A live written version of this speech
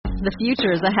The future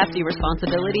is a hefty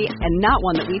responsibility and not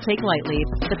one that we take lightly.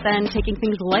 But then taking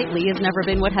things lightly has never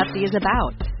been what Hefty is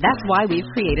about. That's why we've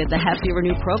created the Hefty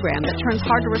Renew program that turns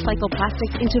hard-to-recycle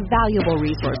plastics into valuable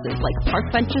resources like park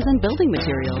benches and building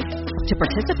materials. To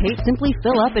participate, simply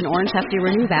fill up an orange Hefty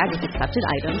Renew bag with accepted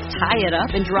items, tie it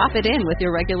up, and drop it in with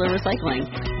your regular recycling.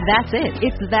 That's it.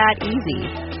 It's that easy.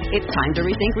 It's time to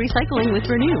rethink recycling with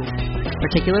Renew.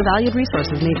 Particular valued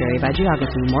resources may vary by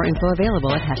geography. More info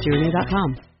available at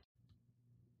heftyrenew.com.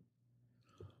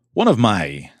 One of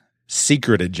my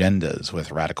secret agendas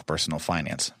with Radical Personal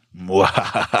Finance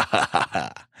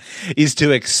is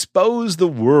to expose the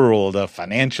world of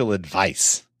financial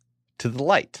advice to the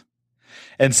light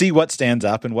and see what stands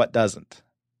up and what doesn't.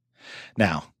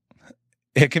 Now,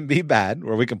 it can be bad,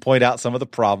 where we can point out some of the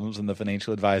problems in the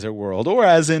financial advisor world, or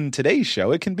as in today's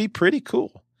show, it can be pretty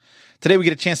cool. Today, we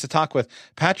get a chance to talk with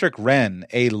Patrick Wren,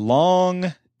 a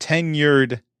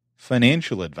long-tenured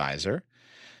financial advisor.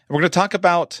 And we're going to talk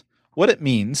about what it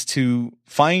means to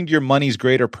find your money's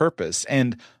greater purpose.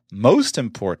 And most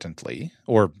importantly,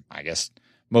 or I guess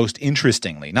most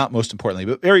interestingly, not most importantly,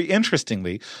 but very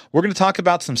interestingly, we're going to talk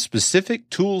about some specific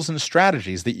tools and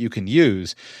strategies that you can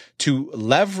use to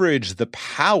leverage the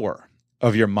power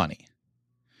of your money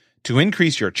to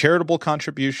increase your charitable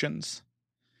contributions,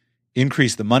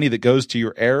 increase the money that goes to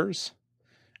your heirs.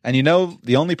 And you know,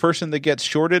 the only person that gets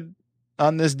shorted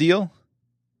on this deal?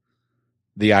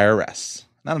 The IRS.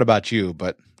 I don't know about you,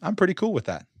 but I'm pretty cool with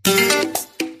that.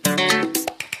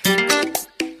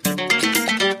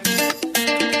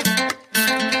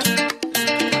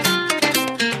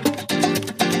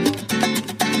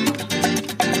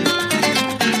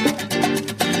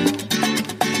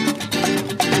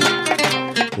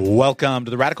 Welcome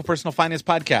to the Radical Personal Finance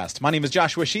Podcast. My name is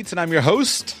Joshua Sheets, and I'm your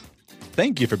host.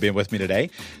 Thank you for being with me today.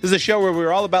 This is a show where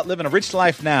we're all about living a rich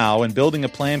life now and building a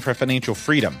plan for financial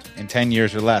freedom in 10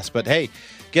 years or less. But hey,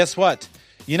 guess what?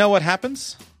 You know what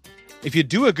happens? If you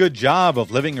do a good job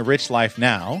of living a rich life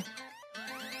now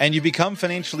and you become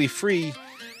financially free,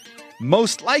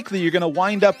 most likely you're going to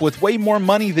wind up with way more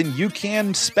money than you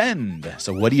can spend.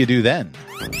 So what do you do then?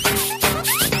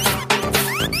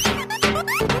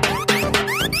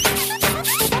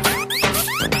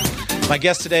 My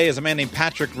guest today is a man named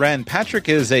Patrick Wren. Patrick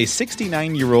is a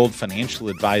 69-year-old financial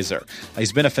advisor.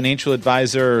 He's been a financial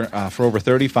advisor for over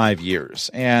 35 years.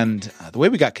 And the way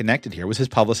we got connected here was his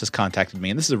publicist contacted me.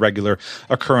 And this is a regular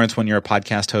occurrence when you're a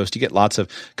podcast host. You get lots of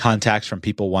contacts from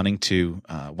people wanting to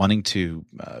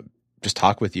just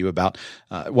talk with you about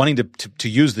wanting to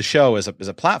use the show as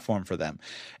a platform for them.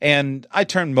 And I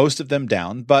turned most of them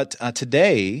down. But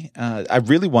today, I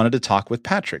really wanted to talk with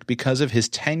Patrick because of his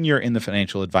tenure in the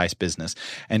financial advice business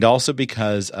and also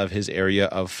because of his area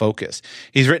of focus.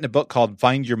 He's written a book called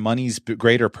Find Your Money's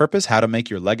Greater Purpose, How to Make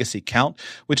Your Legacy Count,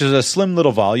 which is a slim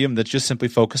little volume that's just simply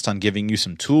focused on giving you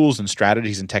some tools and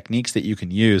strategies and techniques that you can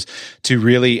use to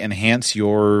really enhance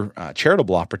your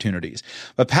charitable opportunities.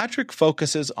 But Patrick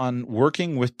focuses on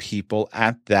working with people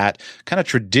at that kind of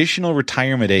traditional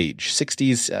retirement age,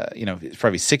 60s,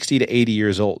 probably 60 to 80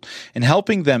 years old, and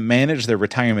helping them manage their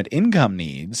retirement income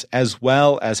needs as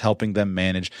well as helping them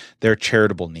manage their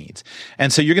charitable needs.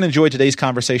 And so you're going to enjoy today's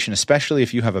conversation, especially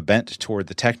if you have a bent toward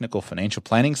the technical financial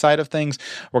planning side of things.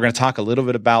 We're going to talk a little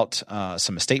bit about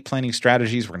some estate planning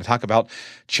strategies. We're going to talk about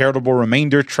charitable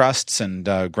remainder trusts and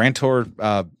grantor.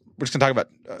 We're just going to talk about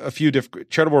a few different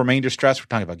charitable remainder trusts. We're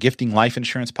talking about gifting life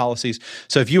insurance policies.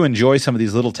 So if you enjoy some of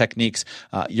these little techniques,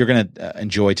 you're going to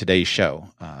enjoy today's show.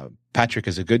 Patrick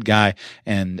is a good guy,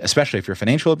 and especially if you're a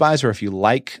financial advisor, if you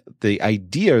like the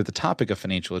idea or the topic of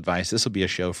financial advice, this will be a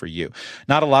show for you.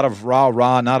 Not a lot of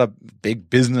rah-rah, not a big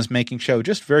business-making show,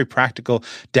 just very practical,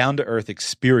 down-to-earth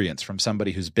experience from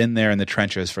somebody who's been there in the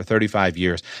trenches for 35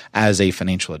 years as a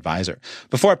financial advisor.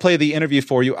 Before I play the interview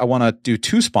for you, I want to do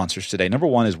two sponsors today. Number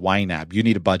one is YNAB. You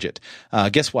need a budget.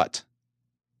 Guess what?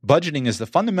 Budgeting is the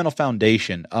fundamental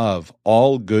foundation of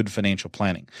all good financial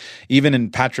planning. Even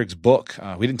in Patrick's book,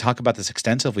 we didn't talk about this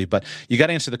extensively, but you got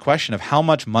to answer the question of how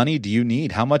much money do you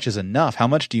need? How much is enough? How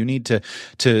much do you need to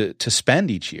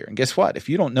spend each year? And guess what? If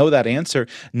you don't know that answer,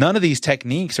 none of these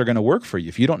techniques are going to work for you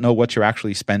if you don't know what you're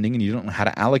actually spending and you don't know how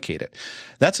to allocate it.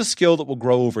 That's a skill that will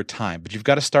grow over time, but you've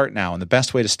got to start now. And the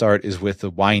best way to start is with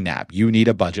the YNAB. You need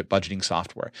a budgeting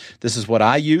software. This is what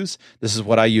I use. This is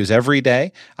what I use every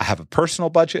day. I have a personal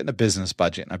budget and a business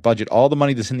budget. And I budget all the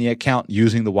money that's in the account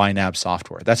using the YNAB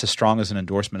software. That's as strong as an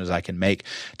endorsement as I can make.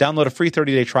 Download a free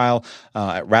 30-day trial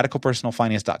at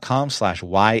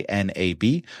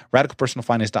radicalpersonalfinance.com/YNAB,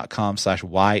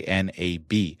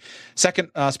 radicalpersonalfinance.com/YNAB.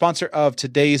 Second sponsor of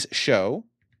today's show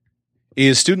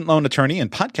is student loan attorney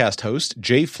and podcast host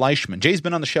Jay Fleischman. Jay's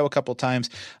been on the show a couple of times.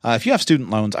 If you have student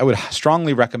loans, I would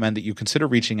strongly recommend that you consider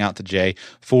reaching out to Jay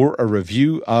for a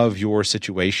review of your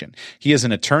situation. He is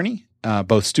an attorney,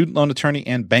 both student loan attorney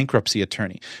and bankruptcy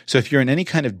attorney. So if you're in any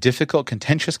kind of difficult,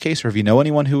 contentious case, or if you know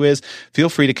anyone who is, feel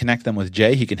free to connect them with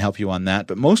Jay. He can help you on that.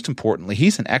 But most importantly,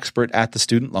 he's an expert at the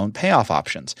student loan payoff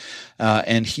options.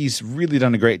 And he's really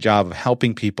done a great job of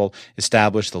helping people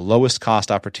establish the lowest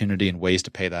cost opportunity and ways to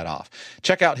pay that off.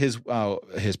 Check out his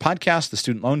podcast, The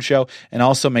Student Loan Show, and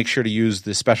also make sure to use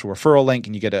the special referral link,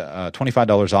 and you get a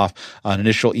 $25 off an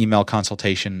initial email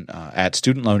consultation at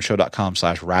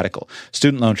studentloanshow.com/radical.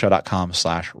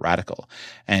 Studentloanshow.com/radical.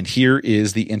 And here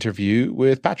is the interview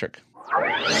with Patrick.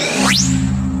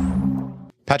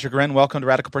 Patrick Wren, welcome to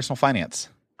Radical Personal Finance.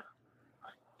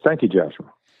 Thank you,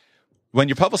 Joshua. When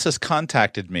your publicist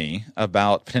contacted me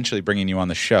about potentially bringing you on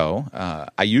the show,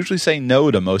 I usually say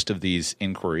no to most of these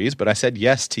inquiries, but I said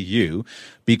yes to you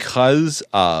because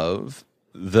of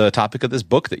the topic of this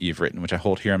book that you've written, which I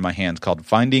hold here in my hands, called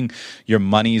Finding Your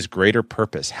Money's Greater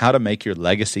Purpose: How to Make Your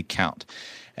Legacy Count.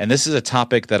 And this is a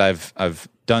topic that I've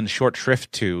done short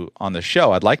shrift to on the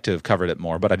show. I'd like to have covered it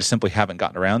more, but I just simply haven't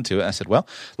gotten around to it. And I said, well,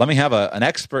 let me have an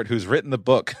expert who's written the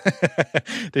book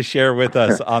to share with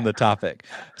us on the topic.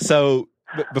 So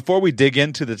before we dig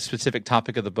into the specific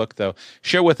topic of the book, though,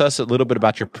 share with us a little bit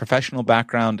about your professional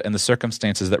background and the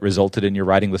circumstances that resulted in your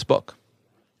writing this book.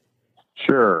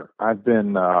 Sure. I've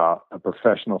been a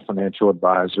professional financial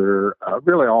advisor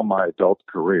really all my adult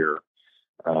career.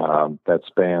 That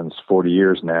spans 40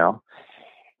 years now.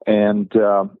 And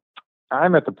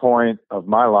I'm at the point of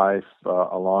my life,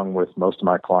 along with most of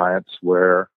my clients,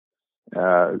 where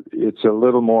it's a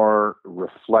little more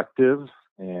reflective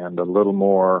and a little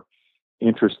more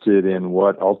interested in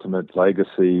what ultimate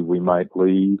legacy we might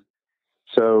leave.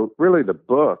 So really the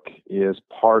book is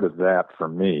part of that for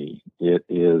me. It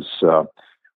is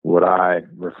what I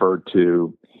refer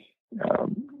to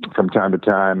from time to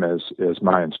time as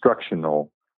my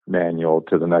instructional manual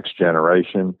to the next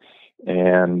generation,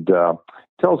 and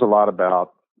tells a lot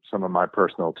about some of my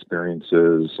personal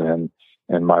experiences and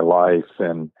my life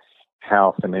and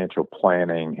how financial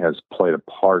planning has played a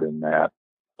part in that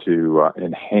to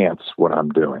enhance what I'm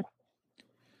doing.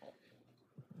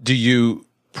 Do you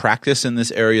practice in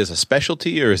this area as a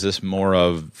specialty, or is this more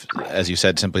of, as you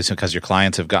said, simply because your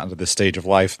clients have gotten to this stage of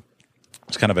life,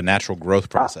 it's kind of a natural growth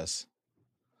process?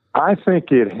 I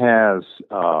think it has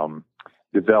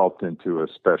developed into a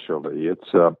specialty.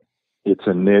 It's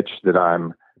a niche that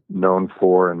I'm known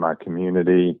for in my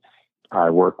community. I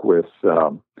work with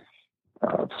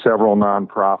several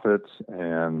nonprofits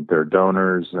and their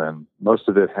donors, and most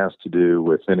of it has to do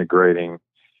with integrating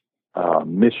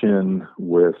mission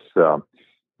with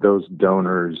those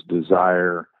donors'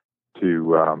 desire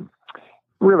to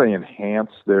really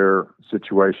enhance their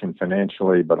situation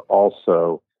financially, but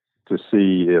also to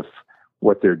see if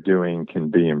what they're doing can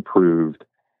be improved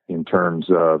in terms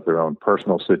of their own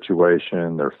personal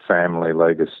situation, their family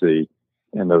legacy,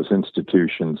 and those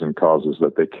institutions and causes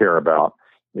that they care about,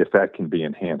 if that can be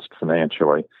enhanced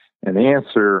financially. And the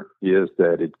answer is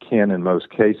that it can in most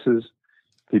cases.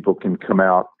 People can come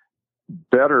out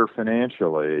better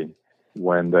financially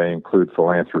when they include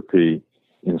philanthropy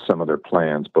in some of their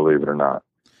plans, believe it or not.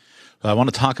 I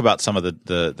want to talk about some of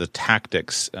the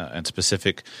tactics and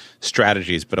specific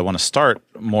strategies, but I want to start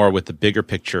more with the bigger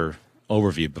picture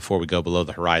overview before we go below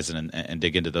the horizon and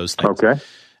dig into those things. Okay.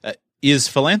 Is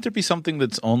philanthropy something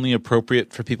that's only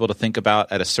appropriate for people to think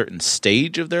about at a certain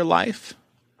stage of their life?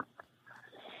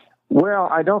 Well,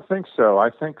 I don't think so. I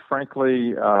think,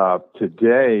 frankly,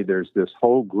 today there's this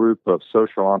whole group of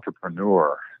social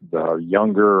entrepreneur, the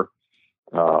younger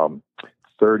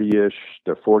 30-ish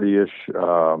to 40-ish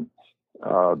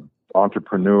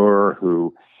entrepreneur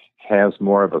who has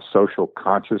more of a social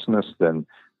consciousness than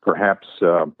perhaps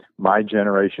my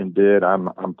generation did. I'm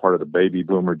part of the baby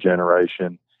boomer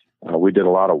generation. We did a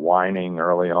lot of whining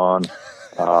early on,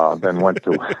 then went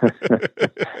to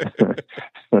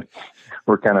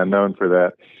we're kind of known for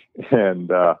that.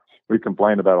 And we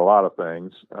complained about a lot of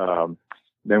things.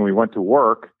 Then we went to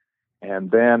work.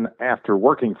 And then after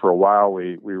working for a while,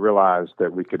 we realized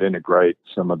that we could integrate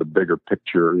some of the bigger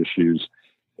picture issues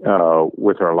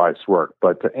with our life's work.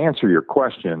 But to answer your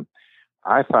question,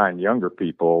 I find younger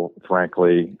people,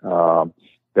 frankly,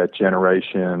 that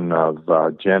generation of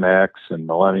Gen X and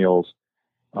millennials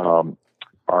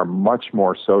are much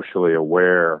more socially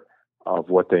aware of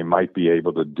what they might be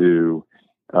able to do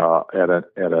at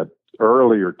an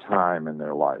earlier time in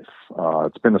their life.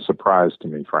 It's been a surprise to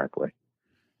me, frankly.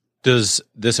 Does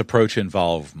this approach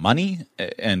involve money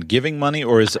and giving money,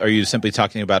 or are you simply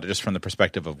talking about it just from the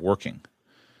perspective of working?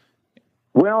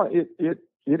 Well, it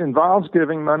involves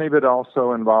giving money, but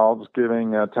also involves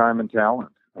giving time and talent.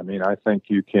 I mean, I think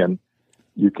you can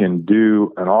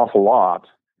do an awful lot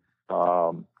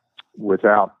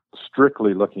without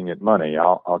strictly looking at money.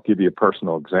 I'll give you a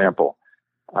personal example.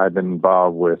 I've been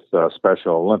involved with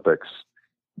Special Olympics.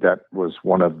 That was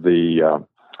one of the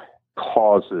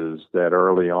causes that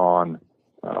early on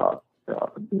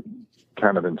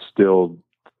kind of instilled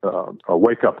a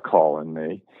wake-up call in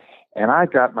me. And I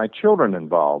got my children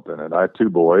involved in it. I have two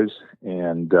boys,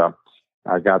 and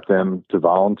I got them to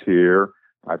volunteer.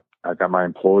 I got my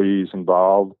employees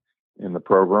involved in the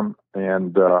program,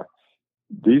 and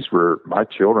my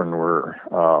children were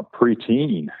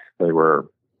preteen. They were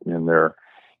in their,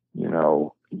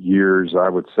 years. I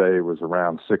would say it was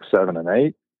around 6, 7, and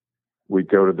 8. We'd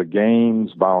go to the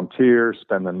games, volunteer,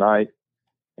 spend the night,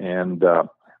 and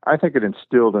I think it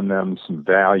instilled in them some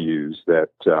values that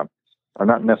are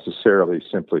not necessarily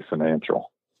simply financial.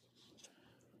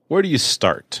 Where do you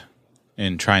start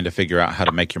in trying to figure out how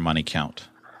to make your money count?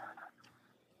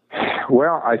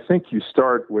 Well, I think you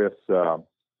start with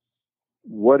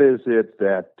what is it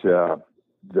that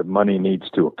the money needs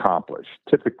to accomplish.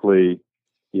 Typically,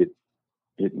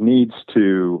 it needs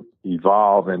to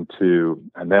evolve into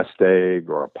a nest egg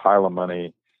or a pile of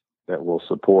money that will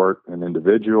support an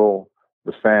individual,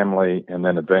 the family, and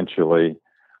then eventually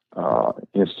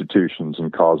institutions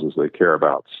and causes they care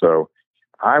about. So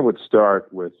I would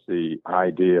start with the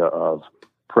idea of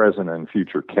present and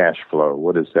future cash flow.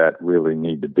 What does that really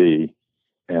need to be?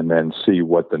 And then see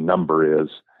what the number is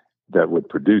that would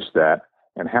produce that,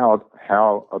 and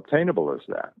how obtainable is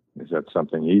that? Is that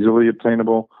something easily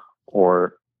obtainable,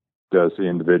 or does the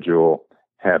individual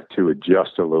have to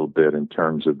adjust a little bit in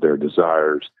terms of their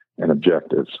desires and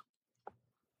objectives?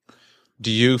 Do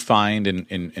you find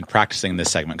in practicing this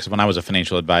segment, because when I was a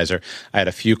financial advisor, I had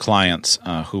a few clients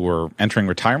who were entering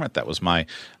retirement. That was my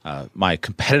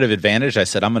competitive advantage. I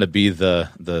said, I'm going to be the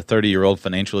 30-year-old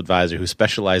financial advisor who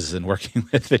specializes in working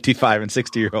with 55 and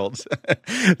 60-year-olds.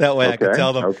 That way I could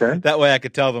tell them. Okay. That way I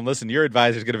could tell them, listen, your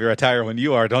advisor is going to be retired when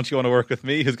you are. Don't you want to work with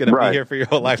me, who's going to be here for your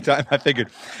whole lifetime? I figured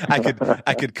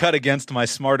I could cut against my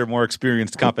smarter, more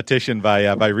experienced competition by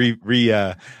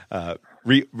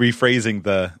rephrasing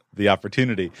the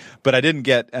opportunity, but I didn't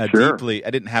get deeply. I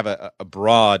didn't have a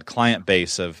broad client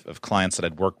base of clients that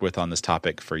I'd worked with on this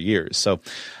topic for years. So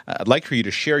I'd like for you to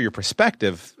share your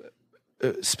perspective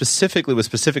specifically with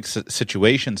specific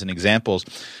situations and examples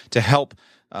to help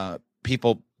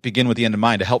people begin with the end in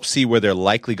mind, to help see where they're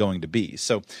likely going to be.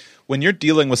 So when you're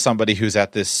dealing with somebody who's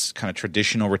at this kind of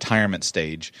traditional retirement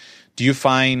stage, do you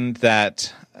find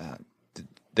that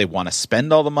they want to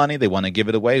spend all the money, they want to give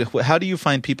it away? How do you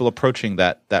find people approaching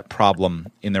that problem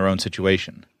in their own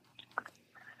situation?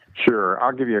 Sure.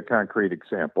 I'll give you a concrete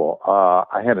example.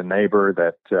 I had a neighbor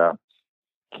that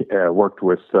worked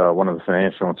with one of the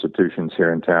financial institutions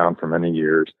here in town for many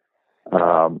years,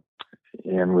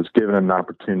 and was given an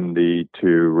opportunity to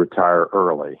retire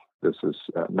early. This is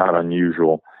not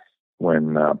unusual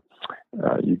when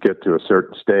you get to a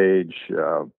certain stage.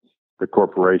 The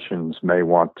corporations may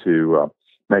want to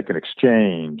make an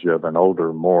exchange of an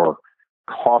older, more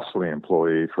costly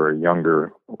employee for a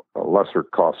younger, lesser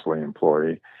costly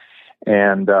employee.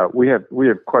 And we have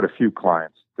quite a few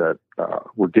clients that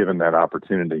were given that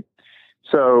opportunity.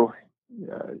 So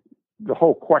the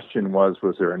whole question was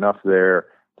there enough there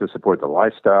to support the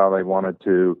lifestyle they wanted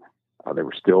to? They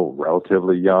were still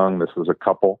relatively young. This was a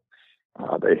couple.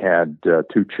 They had 2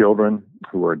 children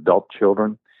who were adult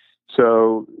children.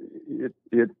 So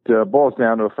it boils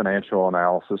down to a financial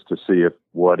analysis to see if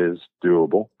what is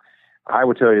doable. I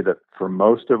would tell you that for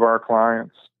most of our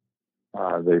clients,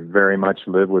 they very much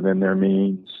live within their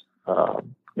means.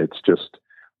 It's just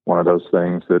one of those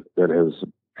things that has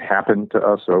happened to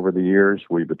us over the years.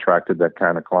 We've attracted that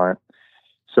kind of client.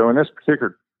 So in this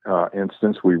particular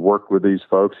instance, we worked with these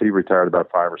folks. He retired about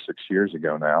 5 or 6 years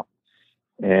ago now.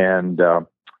 And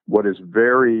what is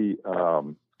very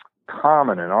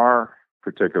common in our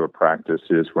particular practice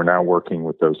is we're now working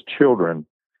with those children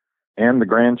and the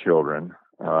grandchildren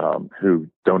who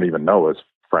don't even know us,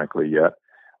 frankly, yet.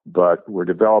 But we're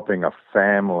developing a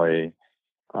family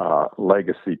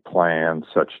legacy plan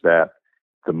such that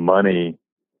the money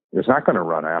is not going to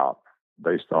run out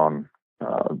based on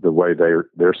the way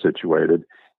they're situated,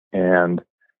 and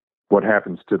what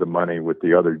happens to the money with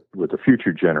the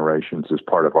future generations is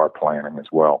part of our planning as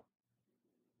well.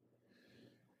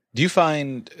 Do you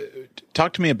find?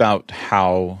 Talk to me about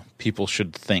how people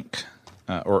should think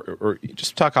or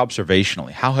just talk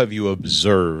observationally, how have you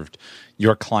observed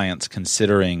your clients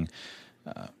considering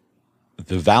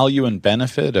the value and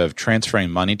benefit of transferring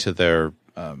money to their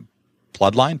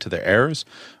bloodline, to their heirs,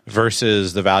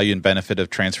 versus the value and benefit of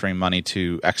transferring money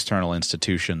to external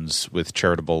institutions with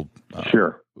charitable,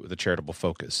 with a charitable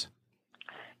focus?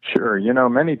 Sure.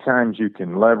 Many times you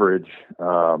can leverage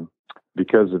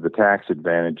because of the tax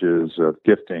advantages of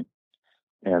gifting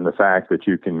and the fact that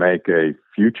you can make a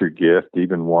future gift,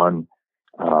 even one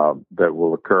that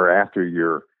will occur after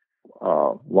you're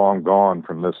long gone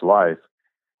from this life,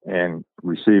 and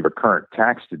receive a current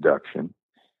tax deduction.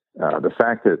 The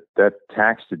fact that that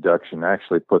tax deduction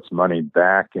actually puts money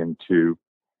back into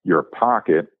your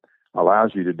pocket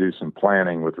allows you to do some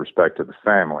planning with respect to the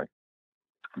family.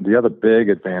 The other big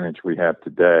advantage we have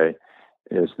today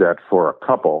is that for a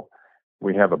couple,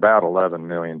 we have about $11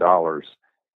 million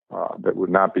that would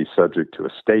not be subject to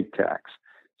estate tax.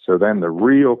 So then the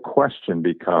real question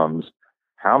becomes,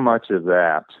 how much of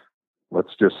that,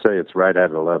 let's just say it's right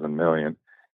at 11 million,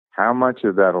 how much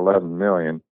of that 11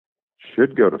 million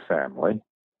should go to family?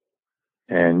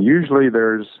 And usually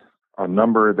there's a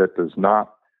number that does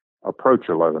not approach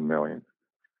 11 million.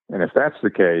 And if that's the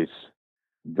case,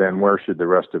 then where should the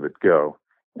rest of it go?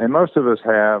 And most of us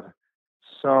have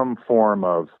some form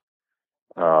of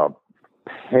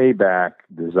payback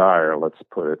desire, let's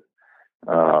put it,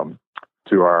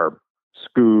 to our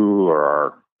school or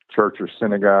our church or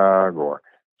synagogue or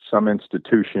some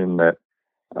institution that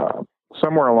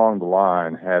somewhere along the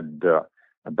line had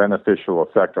a beneficial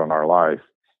effect on our life.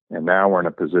 And now we're in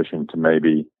a position to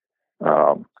maybe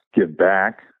give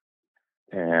back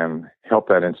and help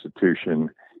that institution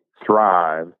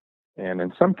thrive. And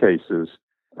in some cases,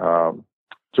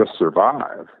 just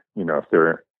survive, if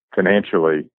they're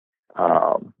financially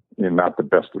in not the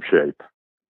best of shape.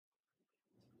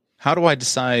 How do I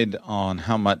decide on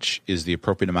how much is the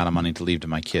appropriate amount of money to leave to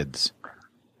my kids?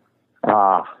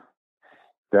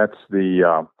 That's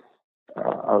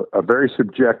a very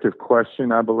subjective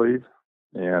question, I believe,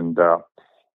 and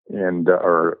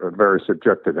or a very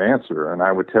subjective answer. And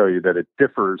I would tell you that it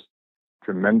differs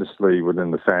tremendously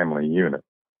within the family unit.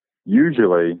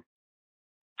 Usually,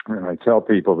 and I tell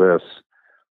people this,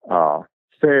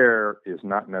 fair is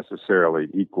not necessarily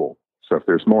equal. So if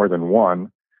there's more than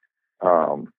one,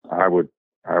 I would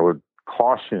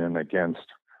caution against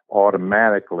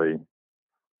automatically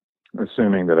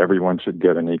assuming that everyone should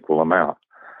get an equal amount.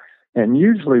 And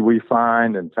usually we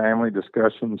find in family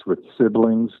discussions with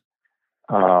siblings,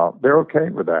 they're okay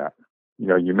with that.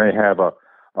 You may have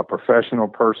a professional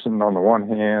person on the one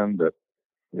hand that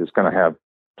is going to have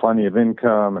plenty of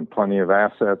income and plenty of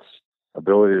assets,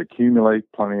 ability to accumulate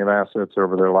plenty of assets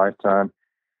over their lifetime.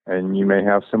 And you may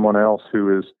have someone else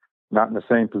who is not in the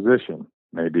same position,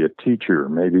 maybe a teacher,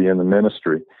 maybe in the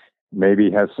ministry,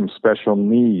 maybe has some special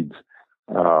needs,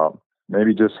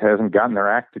 maybe just hasn't gotten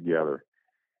their act together.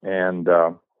 And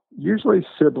usually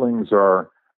siblings are,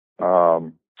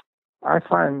 I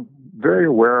find, very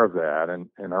aware of that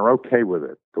and are okay with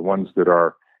it. The ones that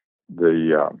are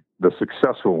the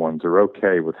successful ones are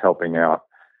okay with helping out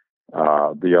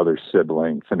the other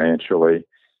sibling financially.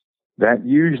 That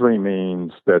usually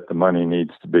means that the money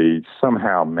needs to be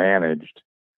somehow managed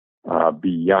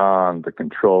beyond the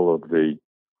control of the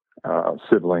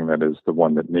sibling that is the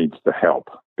one that needs the help.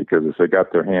 Because if they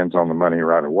got their hands on the money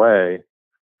right away,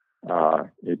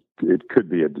 it could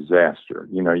be a disaster.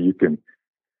 You can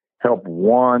help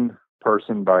one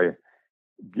person by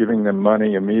giving them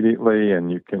money immediately,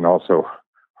 and you can also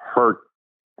hurt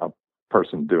a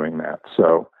person doing that.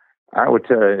 So I would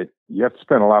tell you, you have to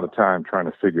spend a lot of time trying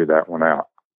to figure that one out.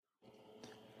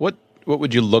 What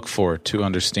would you look for to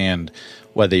understand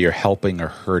whether you're helping or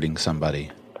hurting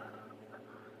somebody?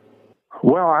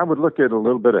 Well, I would look at a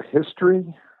little bit of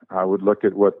history. I would look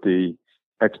at what the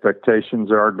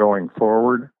expectations are going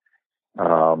forward.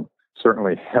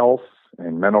 Certainly health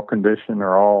and mental condition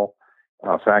are all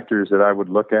factors that I would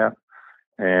look at.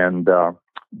 And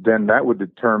then that would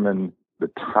determine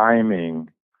the timing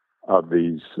of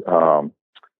these, of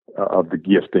the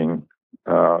gifting.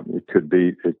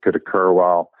 It could occur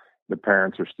while the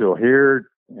parents are still here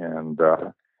and,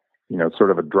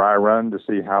 sort of a dry run to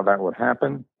see how that would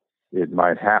happen. It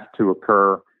might have to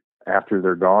occur after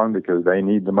they're gone because they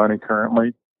need the money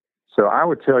currently. So I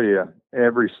would tell you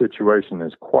every situation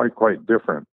is quite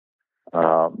different.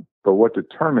 But what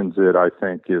determines it, I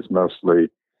think, is mostly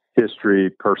history,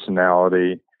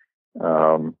 personality,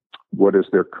 what is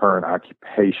their current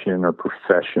occupation or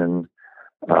profession,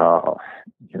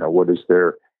 what is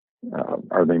their,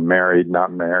 are they married,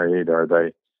 not married, are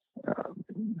they,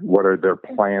 what are their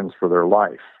plans for their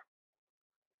life?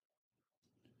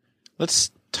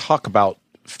 Let's talk about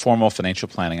formal financial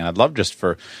planning. And I'd love just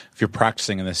for, if you're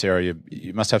practicing in this area,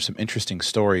 you must have some interesting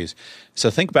stories. So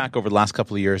think back over the last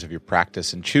couple of years of your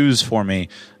practice and choose for me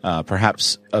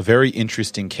perhaps a very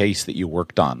interesting case that you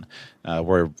worked on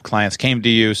where clients came to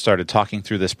you, started talking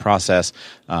through this process.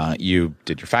 You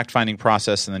did your fact-finding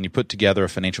process, and then you put together a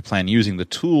financial plan using the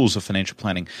tools of financial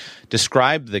planning.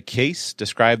 Describe the case,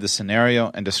 describe the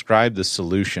scenario, and describe the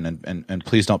solution. And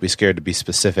please don't be scared to be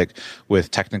specific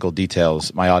with technical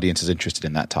details. My audience is interested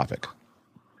in that topic.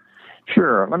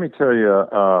 Sure. Let me tell you,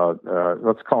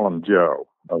 let's call him Joe.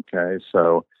 Okay.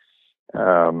 So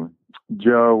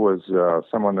Joe was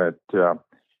someone that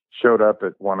showed up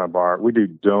at one of we do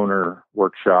donor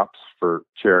workshops for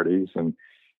charities, and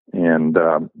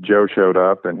Joe showed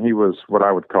up, and he was what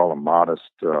I would call a modest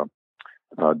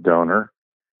donor,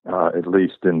 at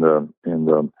least in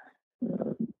the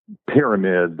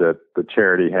pyramid that the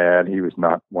charity had. He was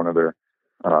not one of their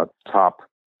top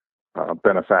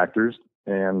benefactors,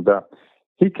 and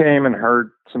he came and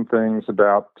heard some things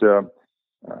about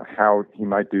how he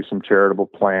might do some charitable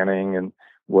planning and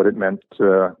what it meant,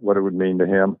 what it would mean to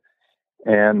him.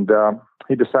 And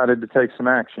he decided to take some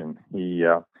action. He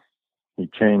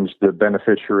changed the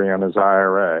beneficiary on his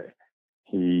IRA.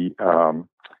 He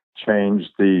changed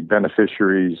the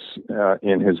beneficiaries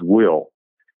in his will.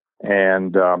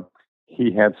 And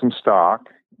he had some stock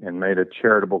and made a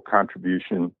charitable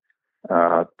contribution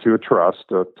to a trust,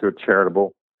 to a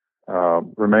charitable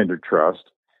remainder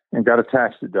trust, and got a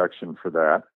tax deduction for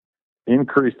that.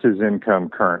 Increased his income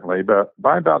currently, but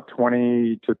by about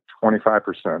 20 to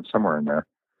 25%, somewhere in there.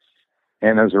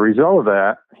 And as a result of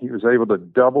that, he was able to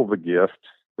double the gift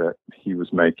that he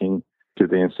was making to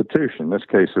the institution. In this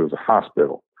case, it was a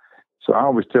hospital. So I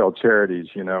always tell charities,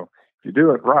 if you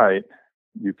do it right,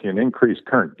 you can increase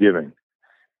current giving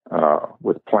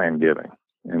with planned giving.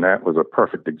 And that was a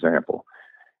perfect example.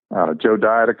 Joe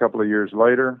died a couple of years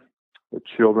later. The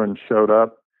children showed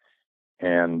up,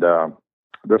 and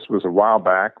this was a while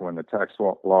back when the tax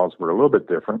laws were a little bit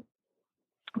different.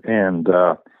 And,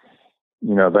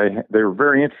 they were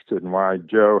very interested in why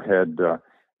Joe had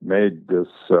made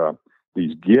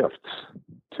these gifts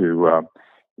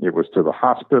it was to the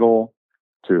hospital,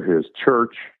 to his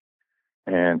church,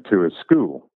 and to his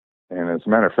school. And as a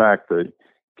matter of fact, the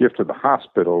gift to the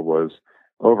hospital was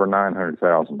over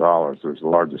 $900,000. It was the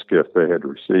largest gift they had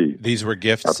received. These were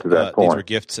gifts. Up to that point. These were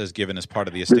gifts as given as part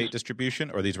of the estate distribution,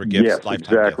 or these were gifts. Yes,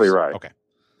 lifetime exactly gifts? right. Okay,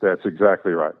 that's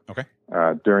exactly right. Okay,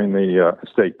 during the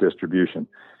estate distribution.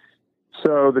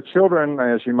 So the children,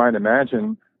 as you might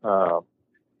imagine,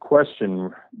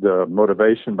 questioned the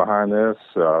motivation behind this.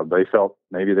 They felt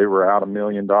maybe they were out $1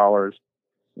 million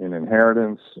in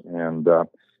inheritance, and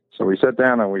so we sat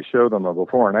down and we showed them a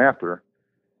before and after.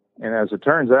 And as it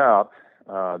turns out,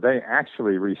 they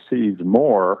actually received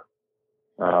more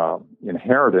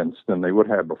inheritance than they would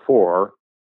have before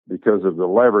because of the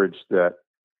leverage that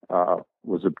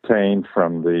was obtained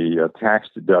from the tax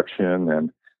deduction and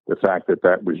the fact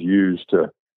that was used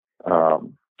to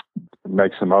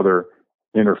make some other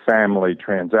interfamily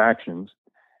transactions.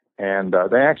 And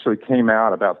they actually came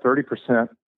out about 30%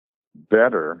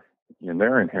 better in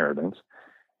their inheritance.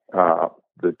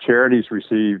 The charities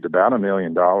received about $1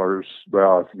 million.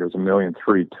 Well, I think it was $1.3 million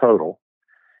total.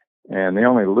 And the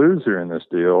only loser in this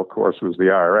deal, of course, was the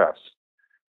IRS.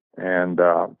 And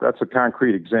that's a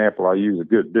concrete example I use a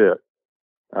good bit,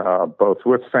 both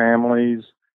with families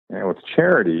and with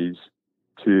charities,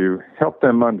 to help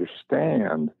them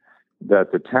understand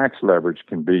that the tax leverage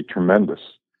can be tremendous.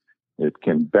 It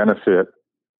can benefit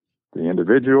the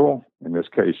individual. In this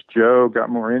case, Joe got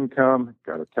more income,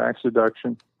 got a tax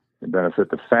deduction. It can benefit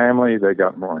the family. They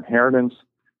got more inheritance,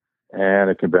 and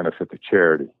it can benefit the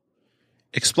charity.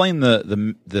 Explain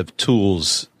the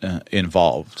tools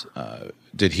involved.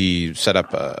 Did he set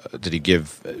up? Did he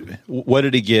give? What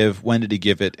did he give? When did he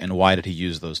give it? And why did he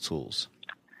use those tools?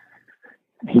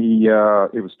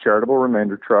 It was charitable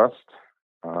remainder trust,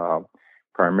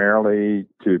 primarily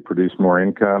to produce more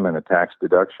income and a tax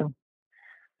deduction.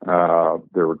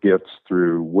 There were gifts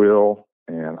through will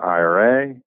and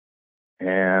IRA,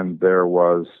 and there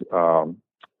was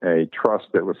a trust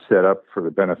that was set up for the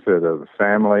benefit of the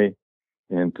family,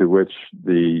 into which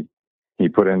he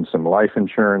put in some life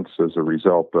insurance as a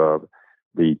result of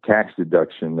the tax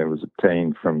deduction that was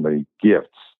obtained from the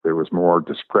gifts. There was more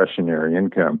discretionary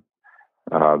income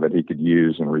that he could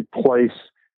use and replace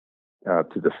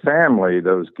to the family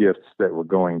those gifts that were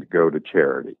going to go to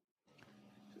charity.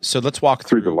 So let's walk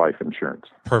through the life insurance.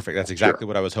 Perfect. That's exactly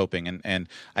what I was hoping. And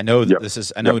I know that this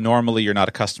is. I know normally you're not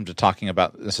accustomed to talking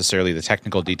about necessarily the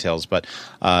technical details, but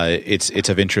it's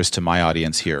of interest to my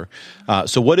audience here.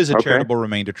 So, what is a charitable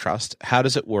remainder trust? How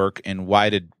does it work? And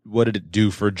what did it do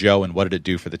for Joe? And what did it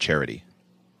do for the charity?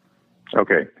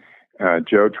 Okay,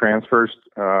 Joe transfers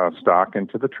stock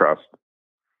into the trust.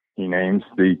 He names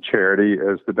the charity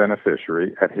as the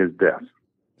beneficiary at his death.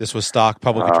 This was stock,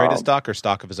 publicly traded stock, or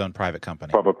stock of his own private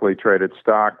company? Publicly traded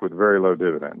stock with very low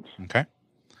dividends. Okay.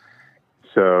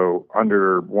 So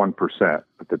under 1%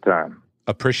 at the time.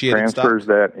 Appreciated Transfers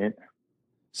stock? that in.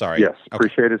 Sorry. Yes,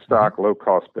 appreciated stock, low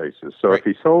cost basis. So if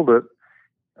he sold it,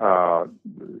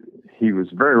 he was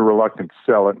very reluctant to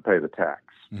sell it and pay the tax.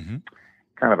 Mm-hmm.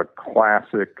 Kind of a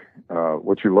classic,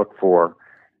 what you look for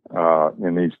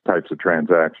in these types of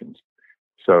transactions.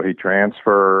 So he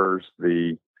transfers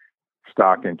the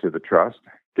stock into the trust,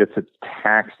 gets a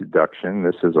tax deduction.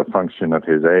 This is a function of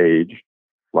his age,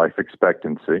 life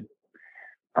expectancy,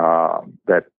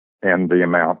 that and the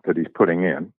amount that he's putting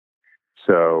in.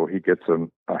 So he gets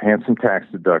a handsome tax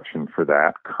deduction for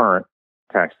that, current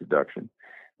tax deduction.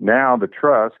 Now the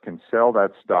trust can sell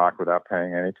that stock without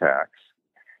paying any tax,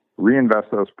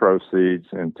 reinvest those proceeds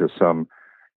into some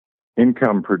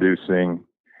income-producing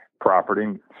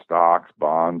property, stocks,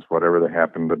 bonds, whatever they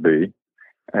happen to be,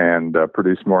 and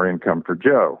produce more income for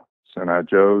Joe. So now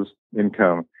Joe's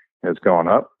income has gone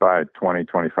up by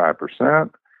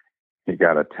 25%. He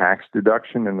got a tax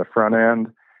deduction in the front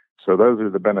end. So those are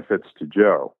the benefits to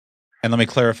Joe. And let me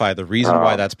clarify, the reason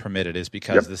why that's permitted is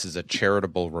because this is a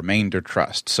charitable remainder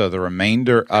trust. So the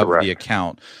remainder of the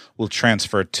account will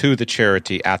transfer to the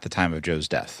charity at the time of Joe's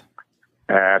death.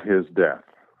 At his death.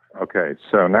 Okay,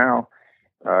 so now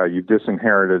you've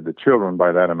disinherited the children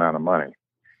by that amount of money.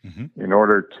 Mm-hmm. In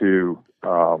order to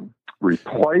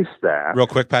replace that, real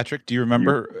quick, Patrick, do you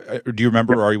remember?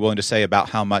 Or are you willing to say about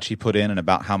how much he put in and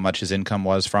about how much his income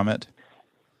was from it?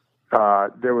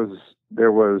 There was.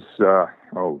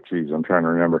 I'm trying to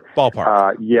remember. Ballpark.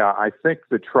 I think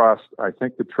the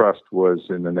trust was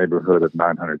in the neighborhood of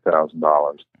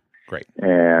 $900,000. Great.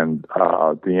 And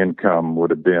the income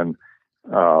would have been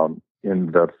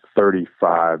in the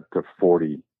 35 to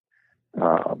 40.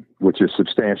 Which is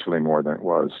substantially more than it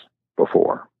was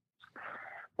before.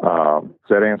 Does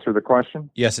that answer the question?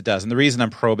 Yes, it does. And the reason I'm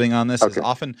probing on this is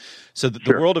often, the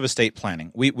world of estate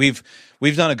planning, we've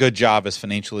done a good job as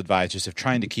financial advisors of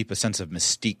trying to keep a sense of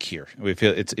mystique here. We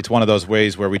feel it's one of those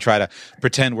ways where we try to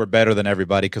pretend we're better than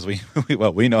everybody because we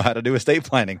know how to do estate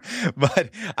planning. But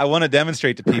I want to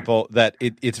demonstrate to people that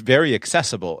it's very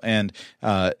accessible, and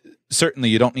certainly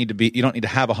you don't need to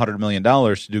have $100 million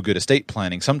to do good estate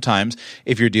planning. Sometimes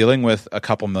if you're dealing with a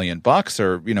couple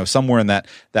 $1,000,000 or somewhere in that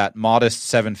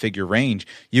modest 7-figure range,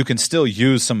 you can still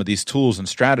use some of these tools and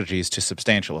strategies to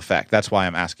substantial effect. That's why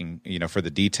I'm asking for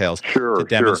the details to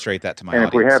demonstrate that to my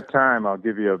audience. And if we have time, I'll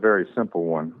give you a very simple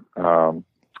one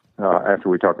after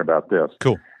we talk about this.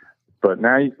 Cool. But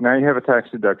now you have a tax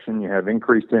deduction, you have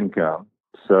increased income.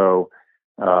 So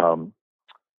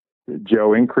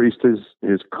Joe increased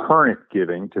his current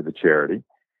giving to the charity.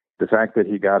 The fact that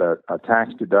he got a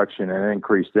tax deduction and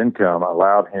increased income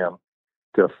allowed him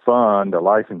to fund a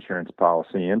life insurance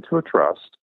policy into a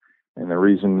trust. And the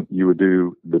reason you would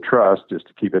do the trust is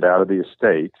to keep it out of the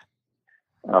estate.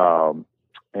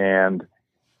 And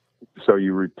so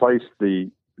you replace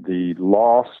the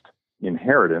lost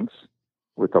inheritance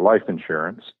with the life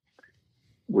insurance,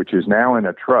 which is now in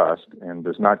a trust and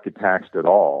does not get taxed at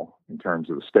all in terms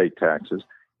of estate taxes,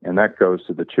 and that goes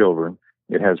to the children.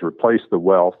 It has replaced the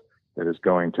wealth that is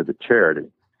going to the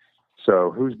charity.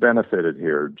 So who's benefited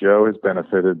here? Joe has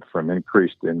benefited from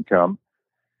increased income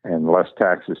and less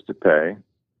taxes to pay.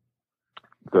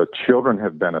 The children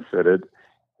have benefited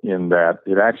in that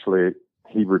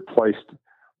he replaced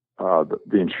the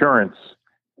insurance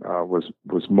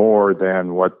was more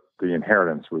than what the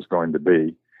inheritance was going to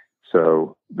be.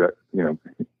 So that,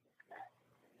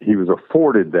 he was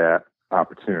afforded that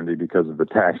opportunity because of the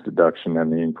tax deduction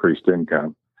and the increased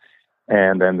income.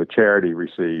 And then the charity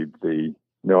received the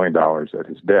 $1 million at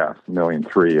his death, $1.3 million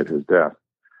at his death.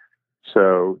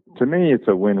 So to me, it's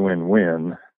a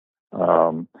win-win-win.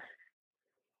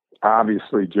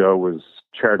 Obviously, Joe was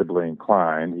charitably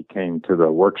inclined. He came to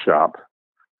the workshop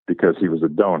because he was a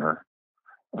donor.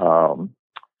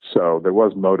 So there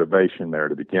was motivation there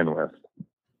to begin with.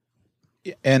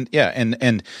 And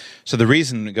so the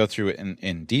reason we go through it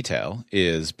in detail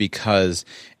is because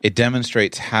it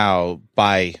demonstrates how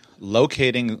by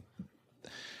looking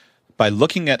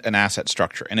at an asset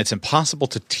structure, and it's impossible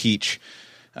to teach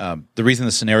the reason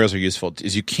the scenarios are useful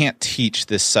is you can't teach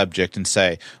this subject and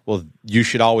say, well, you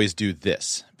should always do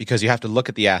this, because you have to look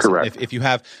at the asset. Correct. If you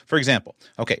have, for example,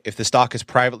 okay, if the stock is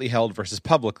privately held versus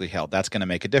publicly held, that's going to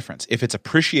make a difference. If it's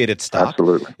appreciated stock,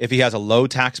 Absolutely. if he has a low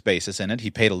tax basis in it, he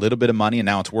paid a little bit of money and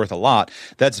now it's worth a lot,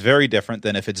 that's very different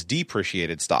than if it's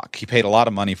depreciated stock. He paid a lot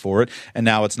of money for it and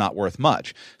now it's not worth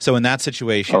much. So in that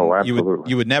situation,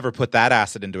 you would never put that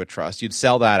asset into a trust. You'd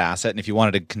sell that asset, and if you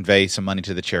wanted to convey some money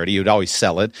to the charity, you'd always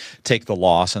sell it, take the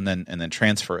loss, and then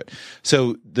transfer it.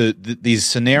 So these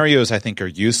scenarios, I think, are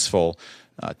useful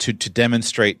to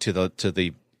demonstrate to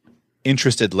the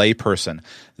interested layperson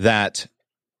that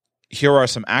here are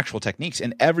some actual techniques,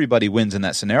 and everybody wins in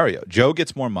that scenario. Joe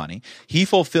gets more money. He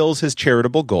fulfills his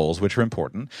charitable goals, which are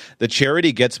important. The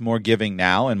charity gets more giving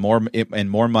now and more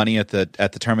money at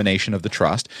the termination of the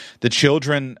trust. The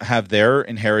children have their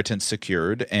inheritance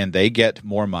secured, and they get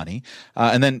more money.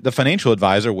 And then the financial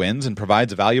advisor wins and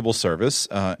provides a valuable service,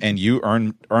 and you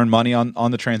earn money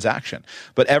on the transaction.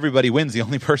 But everybody wins. The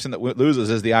only person that loses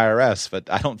is the IRS. But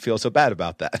I don't feel so bad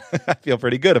about that. I feel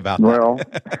pretty good about that. Well,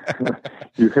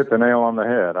 you hit the nail on the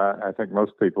head. I think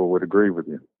most people would agree with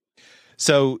you.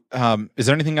 So, is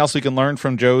there anything else we can learn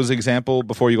from Joe's example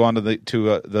before you go on to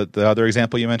the other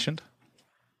example you mentioned?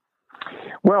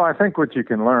 Well, I think what you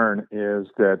can learn is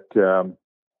that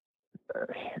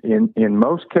in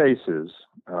most cases,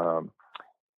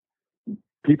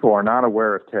 people are not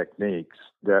aware of techniques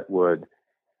that would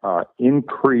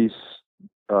increase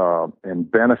and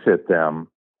benefit them,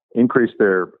 increase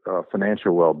their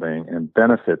financial well-being and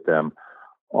benefit them,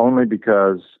 only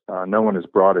because no one has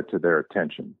brought it to their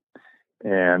attention.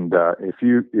 And if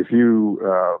you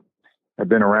have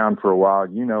been around for a while,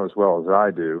 you know as well as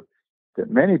I do that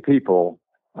many people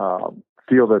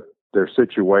feel that their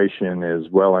situation is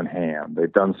well in hand.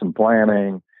 They've done some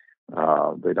planning.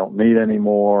 They don't need any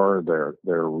more.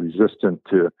 They're resistant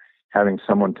to having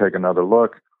someone take another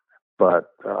look.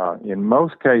 But in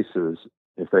most cases,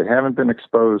 if they haven't been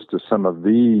exposed to some of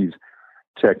these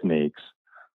techniques,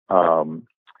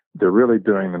 they're really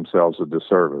doing themselves a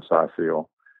disservice, I feel.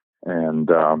 And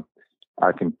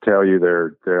I can tell you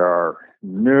there are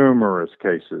numerous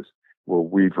cases where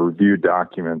we've reviewed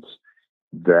documents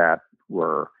that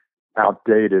were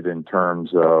outdated in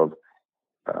terms of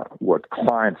what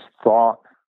clients thought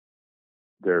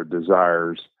their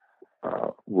desires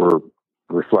were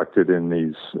reflected in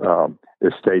these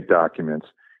estate documents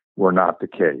were not the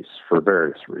case for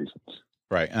various reasons.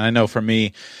 Right, and I know for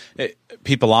me,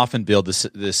 people often build these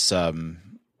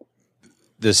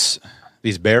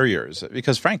barriers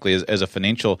because, frankly, as a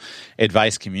financial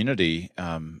advice community,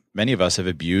 many of us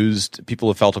have people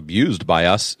have felt abused by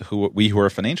us who are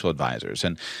financial advisors,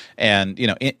 and you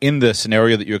know, in the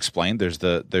scenario that you explained, there's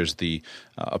the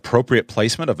appropriate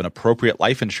placement of an appropriate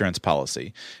life insurance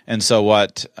policy, and so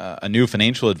what a new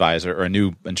financial advisor or a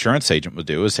new insurance agent would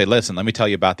do is say, listen, let me tell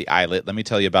you about the ILIT. Let me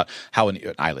tell you about how an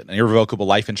irrevocable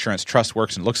life insurance trust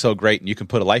works and looks so great, and you can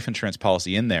put a life insurance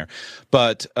policy in there,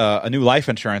 but a new life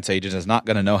insurance agent is not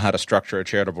going to know how to structure a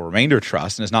charitable remainder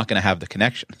trust and is not going to have the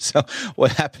connection. So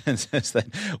what happens is that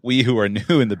we who are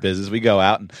new in the business, we go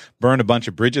out and burn a bunch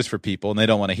of bridges for people and they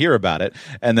don't want to hear about it.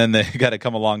 And then they got to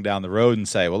come along down the road and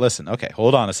say, well, listen, okay,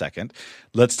 hold on a second.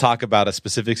 Let's talk about a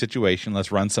specific situation.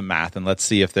 Let's run some math and let's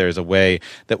see if there's a way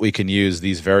that we can use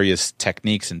these various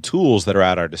techniques and tools that are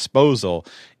at our disposal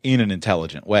in an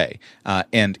intelligent way.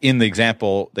 And in the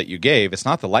example that you gave, it's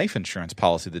not the life insurance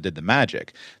policy that did the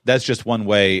magic. That's just one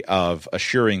way of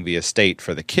assuring the estate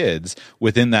for the kids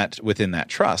within that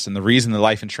trust. And the reason the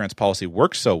life insurance policy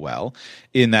works so well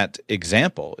in that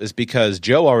example is because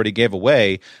Joe already gave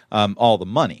away all the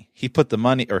money. He put the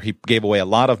money, or he gave away a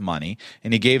lot of money,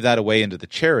 and he gave that away into the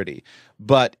charity.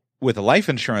 But with a life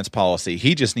insurance policy,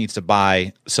 he just needs to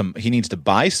buy some. He needs to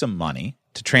buy some money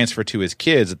to transfer to his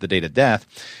kids at the date of death,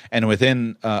 and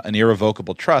within an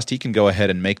irrevocable trust, he can go ahead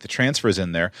and make the transfers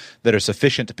in there that are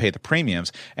sufficient to pay the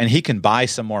premiums, and he can buy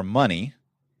some more money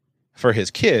for his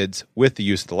kids with the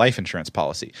use of the life insurance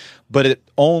policy. But it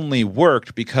only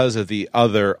worked because of the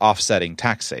other offsetting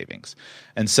tax savings.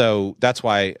 And so that's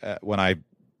why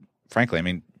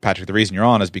Patrick, the reason you're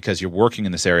on is because you're working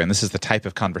in this area, and this is the type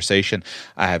of conversation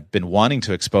I have been wanting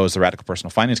to expose the radical personal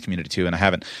finance community to, and I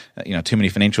haven't, too many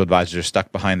financial advisors are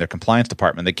stuck behind their compliance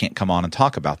department. They can't come on and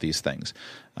talk about these things.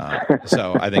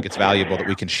 So I think it's valuable that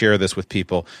we can share this with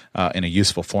people in a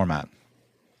useful format.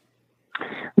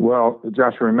 Well,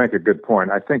 Joshua, you make a good point.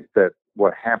 I think that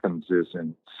what happens is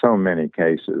in so many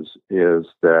cases is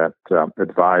that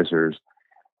advisors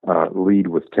lead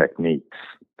with techniques.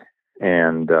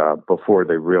 And before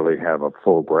they really have a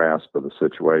full grasp of the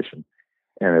situation.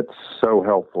 And it's so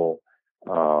helpful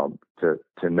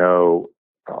to know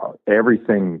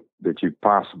everything that you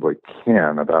possibly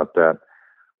can about that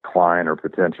client or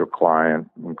potential client,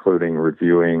 including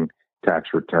reviewing tax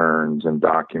returns and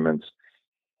documents.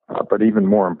 But even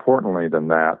more importantly than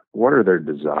that, what are their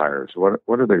desires?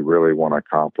 What do they really want to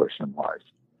accomplish in life?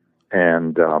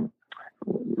 And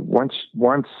once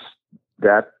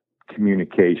that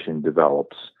communication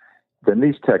develops, then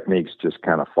these techniques just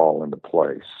kind of fall into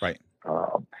place. Right.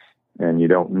 And you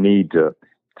don't need to,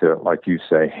 like you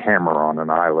say, hammer on an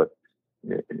eyelet.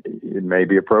 It may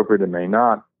be appropriate, it may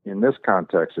not. In this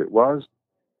context, it was,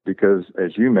 because,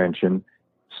 as you mentioned,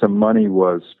 some money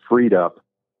was freed up.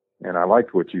 And I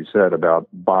liked what you said about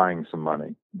buying some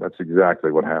money. That's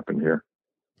exactly what happened here.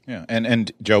 Yeah,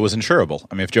 and Joe was insurable.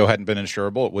 I mean, if Joe hadn't been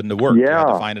insurable, it wouldn't have worked. You had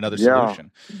to find another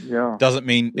solution. Yeah. Doesn't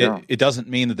mean it doesn't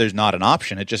mean that there's not an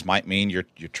option. It just might mean you're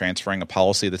transferring a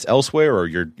policy that's elsewhere, or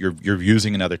you're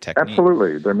using another technique.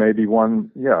 Absolutely, there may be one.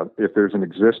 Yeah, if there's an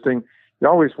existing, you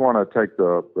always want to take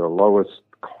the lowest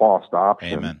cost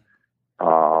option. Amen.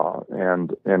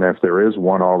 And if there is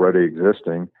one already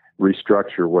existing,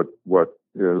 restructure what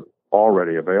is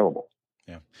already available.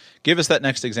 Yeah. Give us that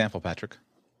next example, Patrick.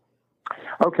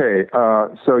 Okay,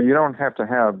 so you don't have to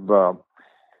have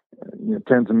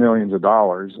tens of millions of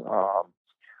dollars.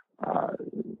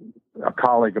 A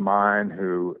colleague of mine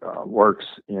who works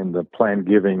in the planned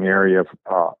giving area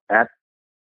at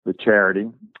the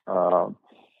charity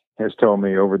has told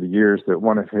me over the years that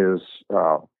one of his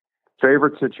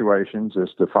favorite situations is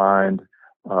to find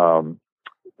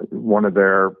one of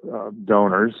their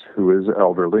donors who is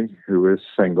elderly, who is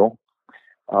single,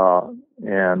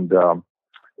 and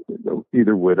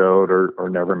either widowed or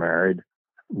never married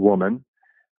woman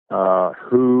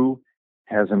who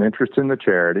has an interest in the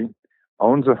charity,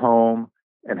 owns a home,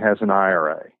 and has an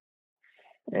IRA.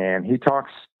 And he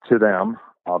talks to them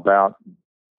about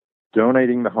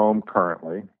donating the home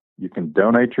currently. You can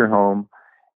donate your home,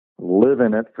 live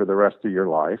in it for the rest of your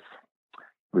life,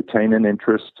 retain an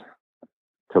interest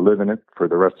to live in it for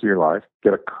the rest of your life,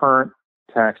 get a current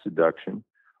tax deduction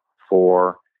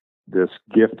for this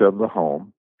gift of the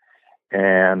home.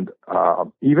 And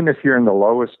even if you're in the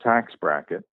lowest tax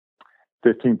bracket,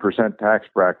 15% tax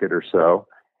bracket or so,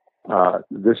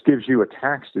 this gives you a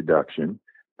tax deduction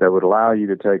that would allow you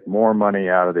to take more money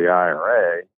out of the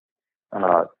IRA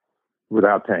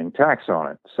without paying tax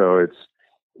on it. So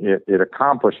it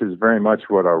accomplishes very much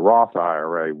what a Roth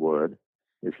IRA would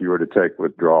if you were to take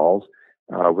withdrawals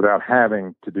without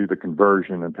having to do the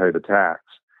conversion and pay the tax.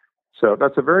 So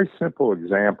that's a very simple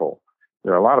example.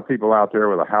 There are a lot of people out there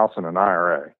with a house and an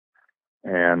IRA,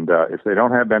 and if they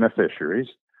don't have beneficiaries,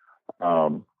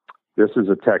 this is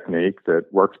a technique that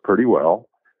works pretty well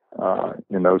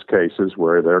in those cases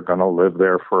where they're going to live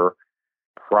there for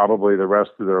probably the rest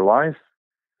of their life.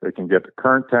 They can get the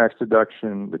current tax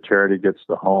deduction, the charity gets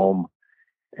the home,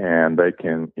 and they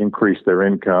can increase their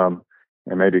income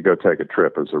and maybe go take a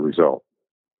trip as a result.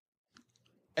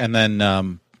 And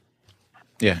then,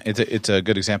 it's a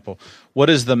good example. What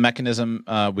is the mechanism?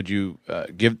 Would you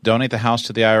donate the house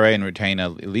to the IRA and retain a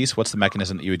lease? What's the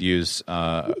mechanism that you would use?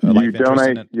 Life interest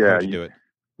in it? How would you do it?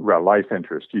 Right, life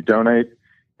interest. You donate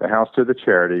the house to the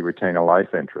charity, retain a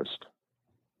life interest.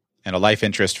 And a life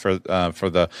interest for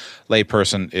the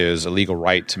layperson is a legal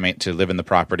right to live in the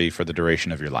property for the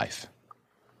duration of your life.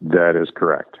 That is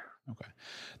correct. Okay.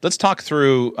 Let's talk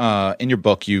through, in your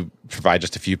book, you provide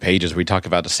just a few pages where we talk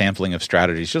about the sampling of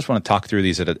strategies. Just want to talk through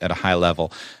these at a high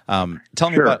level. Tell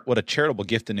me about what a charitable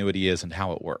gift annuity is and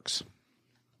how it works.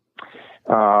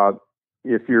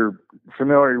 If you're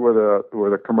familiar with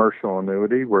a commercial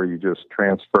annuity where you just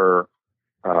transfer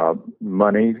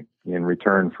money in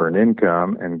return for an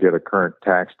income and get a current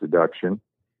tax deduction,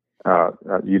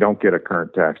 you don't get a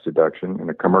current tax deduction in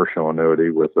a commercial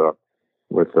annuity with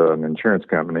an insurance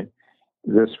company.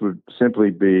 This would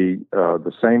simply be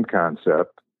the same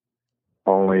concept,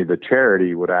 only the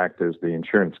charity would act as the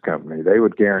insurance company. They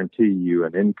would guarantee you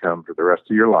an income for the rest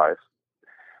of your life.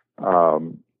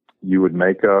 You would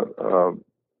make a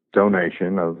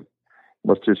donation of,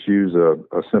 let's just use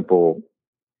a simple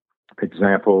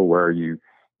example where you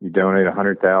donate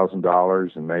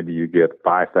 $100,000 and maybe you get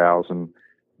 $5,000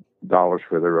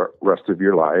 for the rest of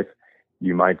your life.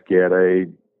 You might get a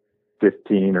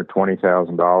 $15,000 or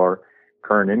 $20,000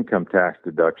 current income tax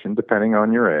deduction, depending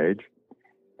on your age.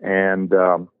 And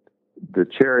the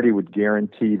charity would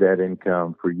guarantee that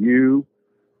income for you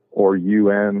or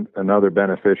you and another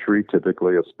beneficiary,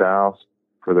 typically a spouse,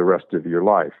 for the rest of your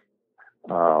life.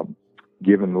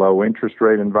 Given low interest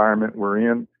rate environment we're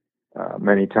in,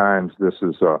 many times this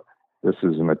is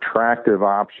an attractive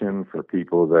option for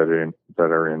people that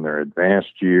are in their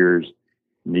advanced years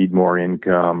need more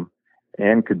income,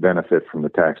 and could benefit from the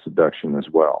tax deduction as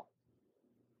well.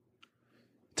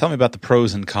 Tell me about the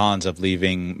pros and cons of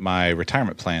leaving my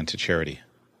retirement plan to charity.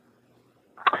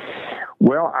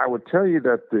 Well, I would tell you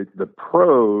that the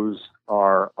pros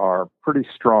are pretty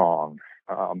strong.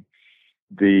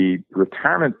 The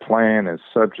retirement plan is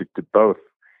subject to both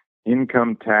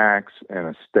income tax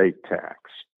and estate tax.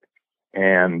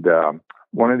 And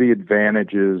one of the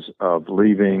advantages of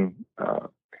leaving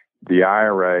the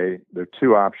IRA, there are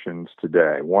two options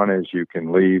today. One is you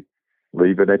can leave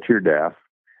it at your death.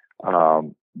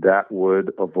 That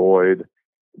would avoid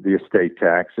the estate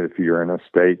tax if you're in a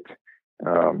state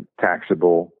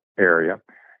taxable area.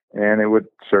 And it would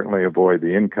certainly avoid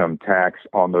the income tax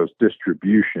on those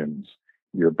distributions.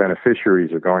 Your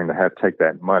beneficiaries are going to have to take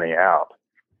that money out,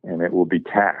 and it will be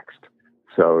taxed.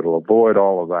 So it'll avoid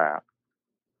all of that.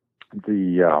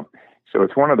 So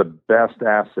it's one of the best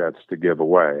assets to give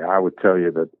away. I would tell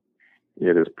you that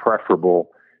it is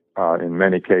preferable in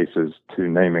many cases to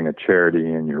naming a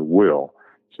charity in your will.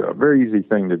 So a very easy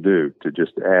thing to do, to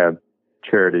just add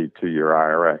charity to your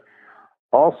IRA.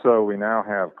 Also, we now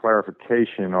have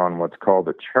clarification on what's called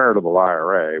the charitable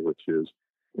IRA, which is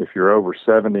if you're over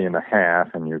 70 and a half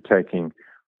and you're taking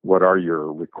what are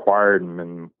your required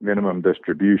minimum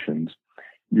distributions,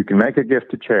 you can make a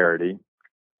gift to charity,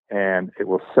 and it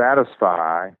will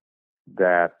satisfy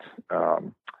that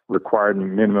required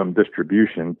minimum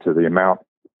distribution to the amount,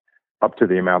 up to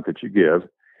the amount that you give,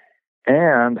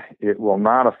 and it will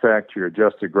not affect your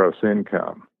adjusted gross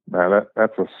income. Now,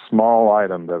 that's a small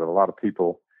item that a lot of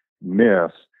people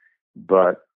miss,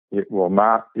 but it will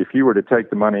not, if you were to take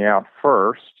the money out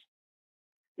first,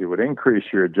 it would increase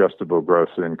your adjustable gross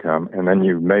income, and then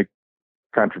you make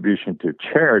contribution to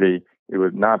charity, it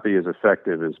would not be as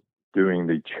effective as doing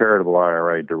the charitable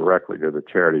IRA directly to the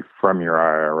charity from your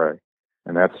IRA.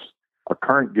 And that's a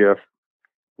current gift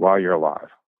while you're alive.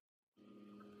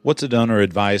 What's a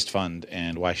donor-advised fund,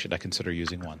 and why should I consider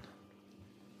using one?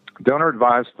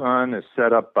 Donor-advised fund is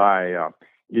set up by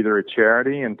either a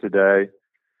charity, and today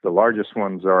the largest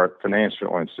ones are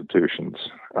financial institutions.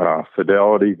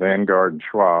 Fidelity, Vanguard, and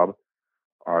Schwab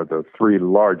are the three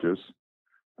largest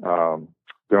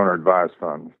donor-advised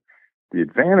funds. The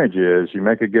advantage is you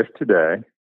make a gift today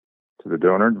to the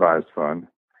donor-advised fund,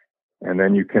 and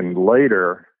then you can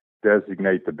later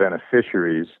designate the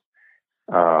beneficiaries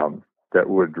that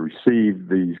would receive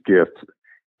these gifts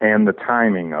and the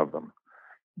timing of them.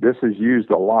 This is used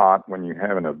a lot when you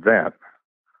have an event,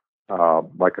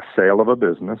 like a sale of a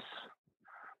business,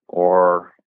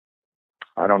 or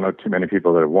I don't know too many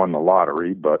people that have won the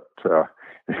lottery, but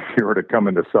if you were to come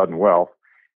into sudden wealth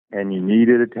and you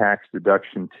needed a tax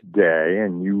deduction today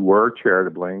and you were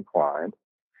charitably inclined,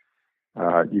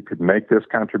 you could make this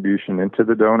contribution into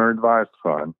the donor-advised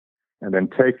fund and then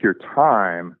take your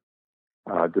time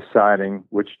deciding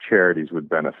which charities would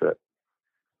benefit.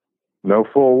 Know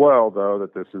full well, though,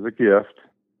 that this is a gift.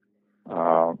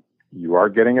 You are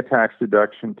getting a tax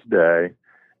deduction today,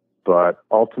 but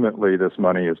ultimately this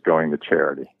money is going to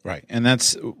charity. Right. And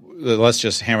let's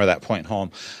just hammer that point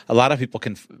home. A lot of people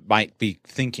might be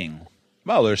thinking,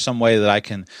 well, there's some way that I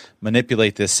can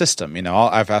manipulate this system. You know,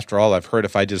 after all, I've heard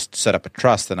if I just set up a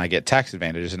trust, then I get tax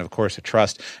advantages. And of course, a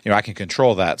trust, I can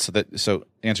control that. So the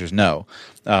answer is no.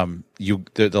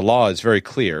 The law is very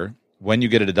clear. When you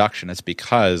get a deduction, it's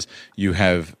because you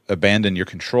have abandoned your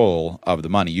control of the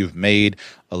money. You've made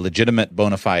a legitimate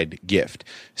bona fide gift.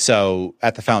 So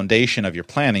at the foundation of your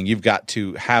planning, you've got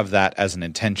to have that as an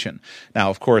intention.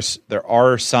 Now, of course, there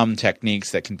are some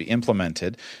techniques that can be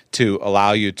implemented to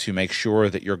allow you to make sure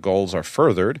that your goals are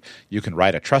furthered. You can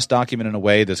write a trust document in a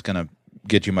way that's going to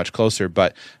get you much closer,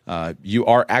 but you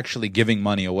are actually giving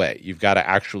money away. You've got to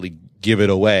actually give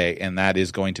it away, and that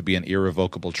is going to be an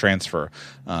irrevocable transfer.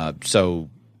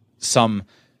 So some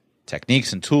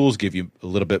techniques and tools give you a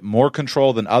little bit more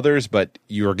control than others, but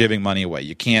you are giving money away.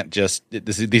 You can't just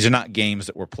these are not games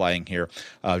that we're playing here,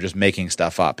 just making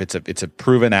stuff up. It's a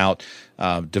proven out,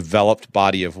 developed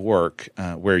body of work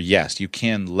where yes, you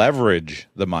can leverage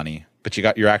the money, but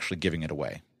you're actually giving it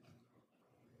away.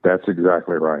 That's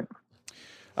exactly right.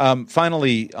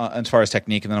 Finally, as far as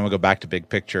technique, and then I'm gonna go back to big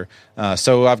picture.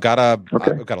 So I've got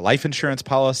a life insurance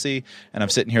policy, and I'm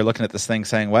sitting here looking at this thing,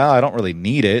 saying, "Well, I don't really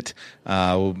need it,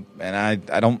 and I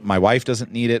don't. My wife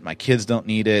doesn't need it. My kids don't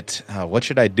need it. What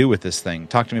should I do with this thing?"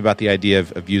 Talk to me about the idea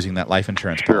of using that life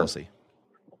insurance policy.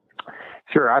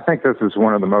 Sure, I think this is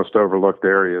one of the most overlooked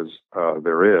areas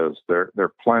there is. There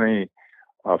are plenty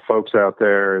of folks out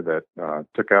there that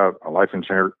took out a life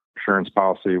insurance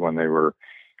policy when they were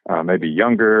maybe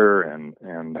younger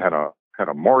and had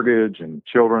a mortgage and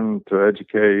children to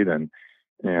educate, and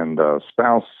and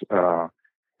spouse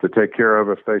to take care of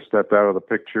if they stepped out of the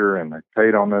picture, and they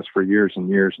paid on this for years and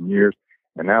years and years,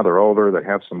 and now they're older, they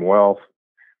have some wealth.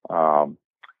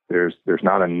 There's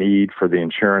not a need for the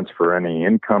insurance for any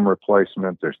income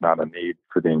replacement. There's not a need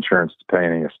for the insurance to pay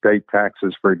any estate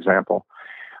taxes, for example.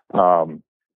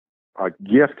 A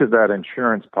gift of that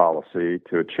insurance policy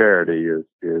to a charity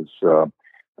is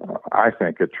I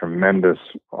think, a tremendous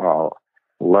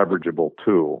leverageable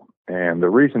tool. And the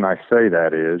reason I say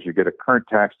that is you get a current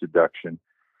tax deduction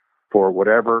for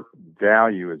whatever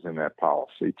value is in that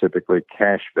policy, typically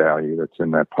cash value that's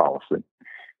in that policy.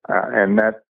 And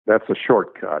that's a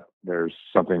shortcut. There's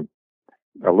something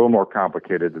a little more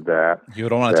complicated to that. You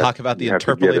don't want to talk about the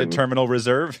interpolated terminal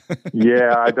reserve?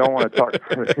 Yeah, I don't want to talk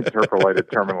about the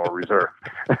interpolated terminal reserve.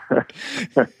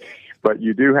 But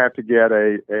you do have to get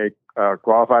a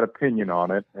qualified opinion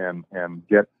on it and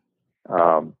get,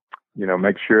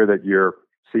 make sure that your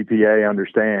CPA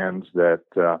understands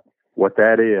that what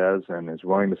that is and is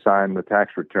willing to sign the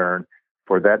tax return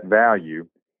for that value.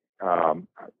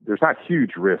 There's not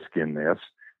huge risk in this,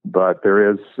 but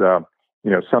there is,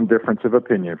 some difference of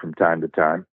opinion from time to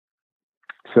time.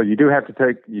 So you do have to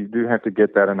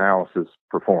get that analysis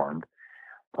performed.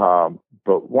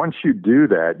 But once you do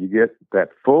that, you get that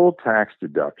full tax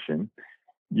deduction.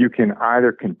 You can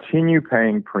either continue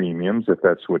paying premiums if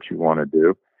that's what you want to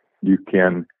do. You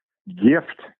can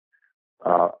gift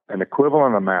an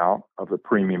equivalent amount of the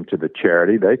premium to the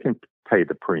charity. They can pay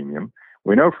the premium.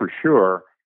 We know for sure,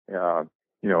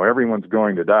 everyone's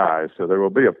going to die, so there will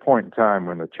be a point in time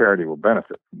when the charity will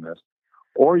benefit from this.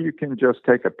 Or you can just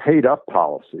take a paid-up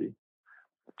policy.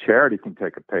 The charity can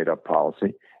take a paid-up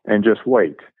policy and just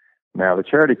wait. Now, the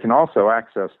charity can also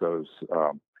access those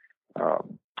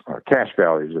cash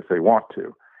values if they want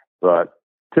to, but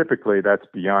typically that's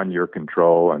beyond your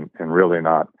control and really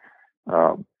not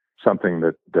something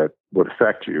that would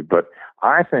affect you. But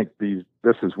I think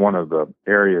this is one of the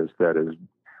areas that is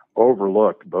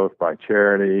overlooked both by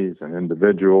charities and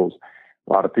individuals.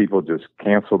 A lot of people just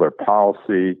cancel their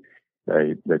policy.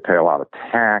 They pay a lot of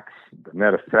tax. The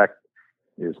net effect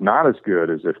is not as good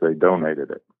as if they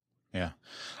donated it. Yeah,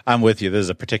 I'm with you. This is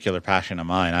a particular passion of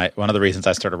mine. One of the reasons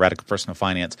I started Radical Personal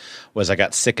Finance was I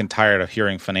got sick and tired of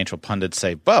hearing financial pundits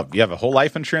say, Bub, you have a whole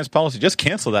life insurance policy? Just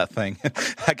cancel that thing.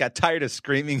 I got tired of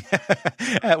screaming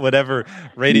at whatever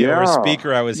radio or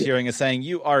speaker I was hearing and saying,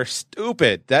 you are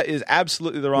stupid. That is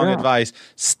absolutely the wrong advice.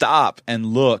 Stop and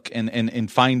look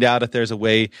and find out if there's a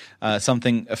way,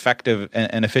 something effective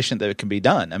and efficient that it can be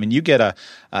done. I mean, you get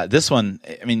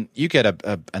you get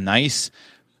a nice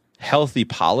healthy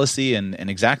policy and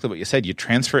exactly what you said. You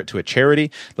transfer it to a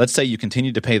charity. Let's say you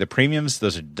continue to pay the premiums.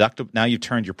 Those are deductible. Now you've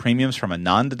turned your premiums from a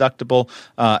non-deductible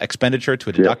expenditure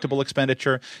to a deductible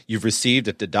expenditure. You've received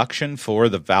a deduction for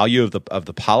the value of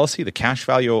the policy, the cash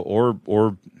value or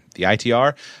the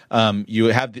ITR. You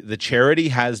have the charity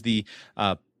has the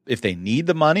if they need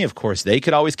the money, of course, they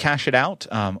could always cash it out,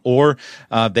 or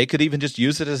they could even just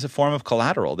use it as a form of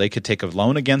collateral. They could take a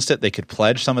loan against it. They could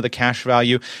pledge some of the cash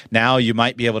value. Now you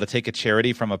might be able to take a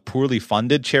charity from a poorly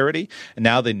funded charity, and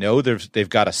now they know they've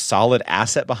got a solid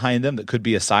asset behind them that could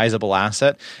be a sizable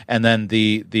asset, and then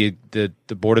the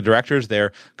board of directors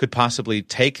there could possibly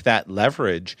take that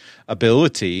leverage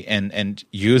ability and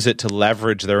use it to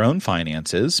leverage their own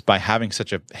finances by having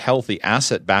such a healthy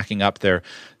asset backing up their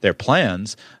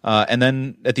plans. And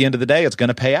then at the end of the day, it's going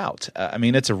to pay out.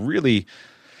 It's a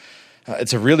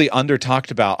really under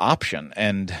talked about option.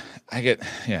 And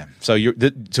So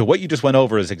what you just went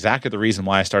over is exactly the reason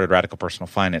why I started Radical Personal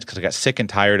Finance, because I got sick and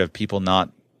tired of people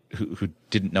who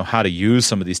didn't know how to use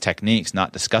some of these techniques,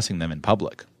 not discussing them in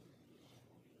public.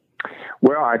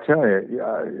 Well, I tell you,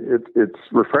 it's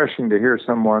refreshing to hear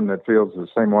someone that feels the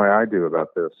same way I do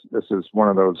about this. This is one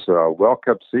of those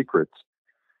well-kept secrets,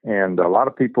 and a lot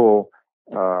of people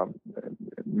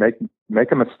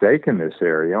make a mistake in this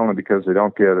area only because they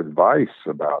don't get advice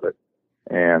about it.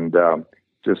 And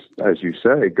just as you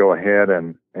say, go ahead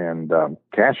and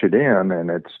cash it in,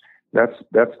 and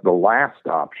that's the last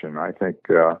option. I think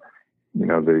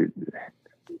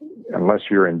unless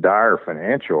you're in dire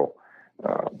financial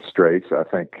straits, I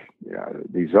think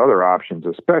these other options,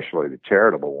 especially the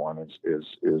charitable one,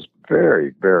 is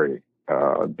very, very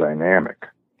dynamic.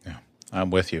 Yeah,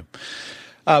 I'm with you.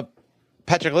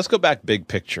 Patrick, let's go back big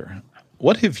picture.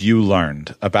 What have you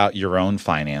learned about your own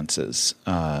finances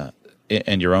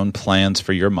and your own plans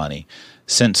for your money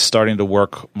since starting to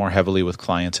work more heavily with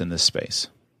clients in this space?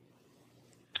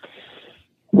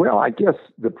 Well, I guess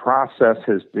the process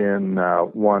has been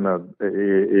one of,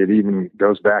 it even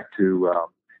goes back to,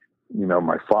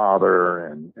 my father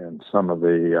and some of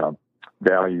the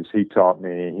values he taught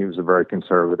me. He was a very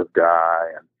conservative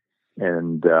guy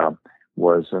and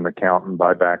was an accountant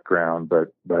by background.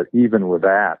 But even with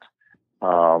that,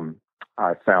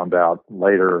 I found out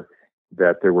later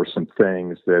that there were some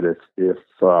things that if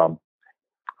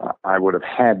I would have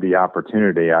had the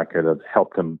opportunity, I could have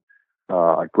helped him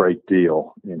a great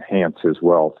deal, enhance his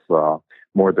wealth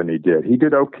more than he did. He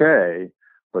did okay,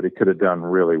 but he could have done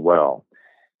really well.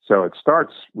 So it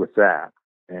starts with that.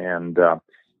 And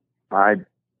I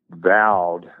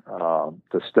vowed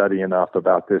to study enough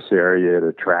about this area. It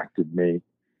attracted me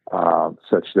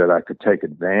such that I could take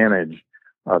advantage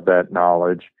of that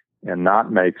knowledge and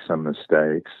not make some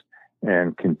mistakes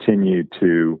and continue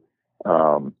to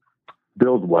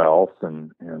build wealth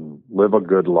and live a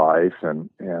good life. And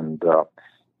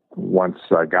once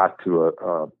I got to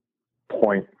a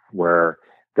point where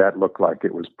that looked like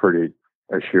it was pretty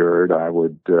assured, I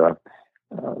would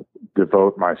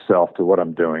devote myself to what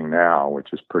I'm doing now,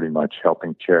 which is pretty much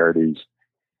helping charities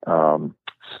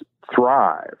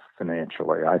thrive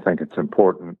financially. I think it's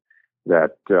important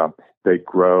that they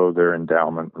grow their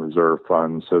endowment reserve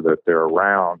funds so that they're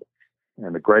around.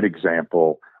 And a great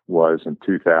example was in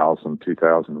 2000,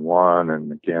 2001,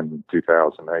 and again in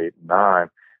 2008 and 9,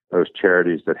 those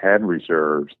charities that had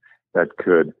reserves that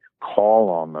could call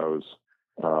on those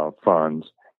funds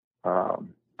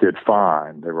did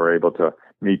fine. They were able to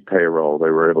meet payroll.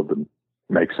 They were able to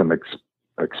make some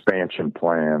expansion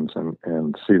plans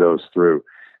and see those through.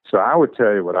 So I would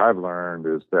tell you what I've learned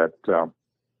is that,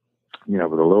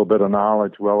 with a little bit of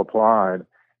knowledge well applied,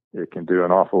 it can do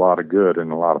an awful lot of good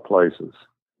in a lot of places.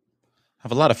 I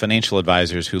have a lot of financial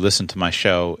advisors who listen to my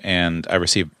show, and I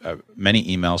receive many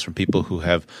emails from people who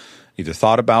have either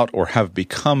thought about or have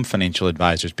become financial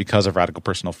advisors because of Radical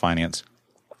Personal Finance.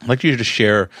 I'd like you to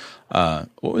share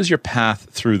what was your path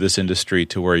through this industry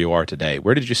to where you are today?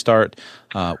 Where did you start?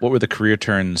 What were the career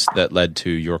turns that led to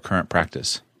your current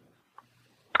practice?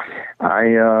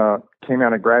 I came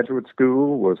out of graduate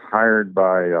school, was hired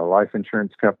by a life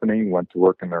insurance company, went to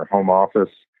work in their home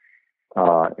office,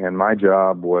 and my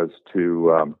job was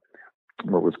to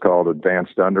what was called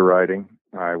advanced underwriting.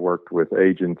 I worked with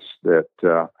agents that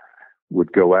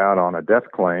would go out on a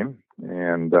death claim,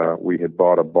 and we had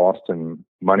bought a Boston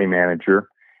money manager,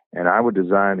 and I would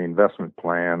design the investment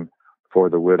plan for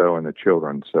the widow and the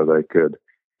children so they could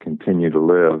continue to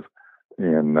live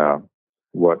in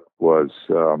what was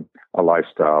a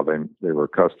lifestyle they were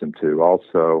accustomed to.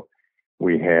 Also,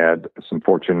 we had some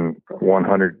Fortune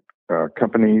 100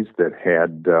 companies that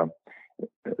had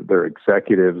their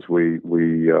executives. We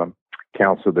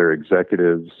counseled their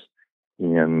executives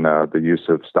in the use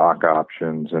of stock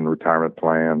options and retirement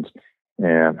plans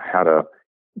and how to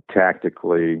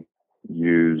tactically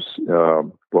use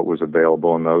what was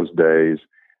available in those days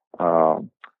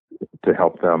to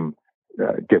help them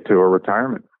get to a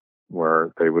retirement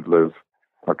where they would live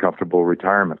a comfortable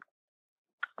retirement.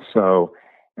 So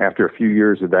after a few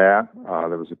years of that,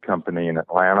 there was a company in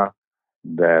Atlanta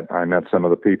that I met some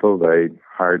of the people. They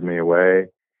hired me away.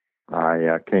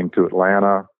 I came to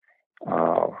Atlanta,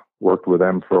 worked with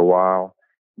them for a while,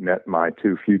 met my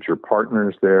two future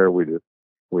partners there. We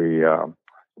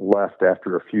left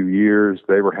after a few years.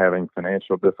 They were having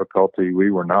financial difficulty.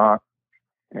 We were not.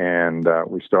 And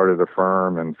we started a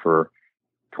firm, and for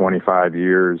 25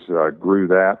 years grew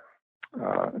that,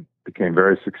 became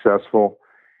very successful.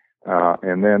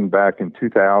 And then back in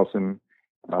 2000,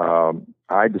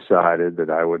 I decided that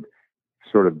I would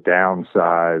sort of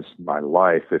downsize my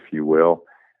life, if you will.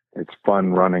 It's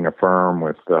fun running a firm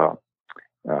with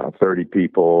 30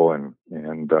 people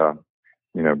and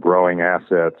growing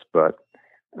assets, but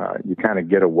you kind of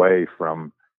get away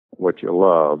from what you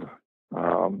love,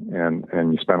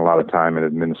 and you spend a lot of time in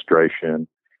administration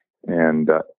and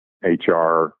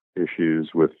HR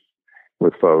issues with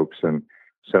folks. And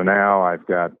so now I've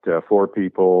got 4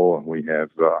 people. We have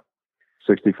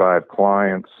 65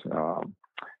 clients,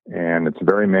 and it's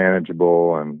very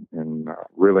manageable and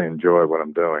really enjoy what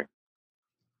I'm doing.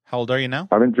 How old are you now?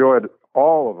 I've enjoyed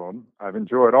all of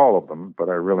them, but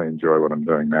I really enjoy what I'm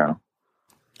doing now.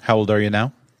 How old are you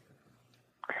now?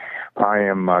 I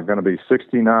am going to be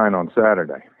 69 on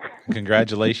Saturday.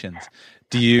 Congratulations.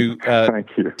 Do you?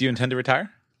 Thank you. Do you intend to retire?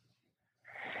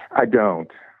 I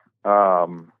don't.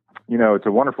 It's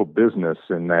a wonderful business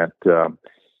in that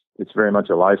it's very much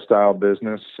a lifestyle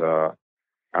business. I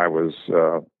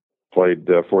played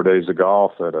 4 days of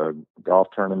golf at a golf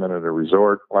tournament at a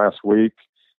resort last week.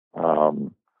 I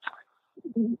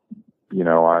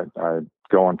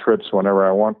go on trips whenever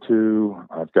I want to.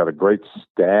 I've got a great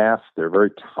staff. They're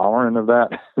very tolerant of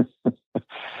that.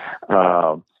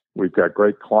 We've got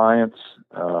great clients.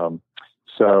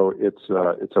 So it's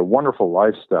a wonderful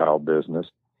lifestyle business,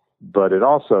 but it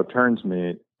also turns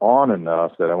me on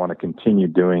enough that I want to continue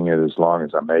doing it as long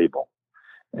as I'm able.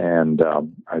 And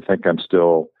I think I'm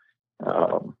still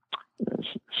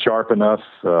sharp enough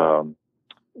that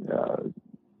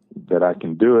I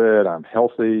can do it. I'm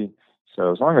healthy.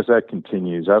 So as long as that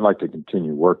continues, I'd like to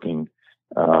continue working.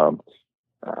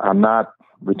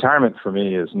 Retirement for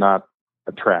me is not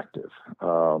attractive.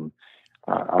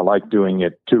 I like doing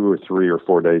it 2 or 3 or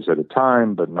 4 days at a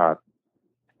time, but not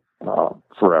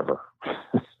forever.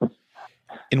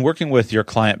 In working with your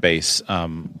client base,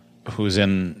 who's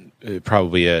in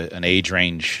probably an age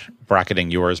range bracketing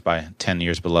yours by 10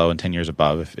 years below and 10 years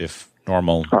above, if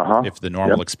the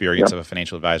normal experience of a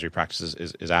financial advisory practice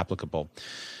is applicable.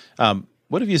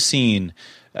 What have you seen?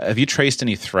 Have you traced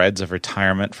any threads of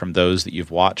retirement from those that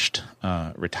you've watched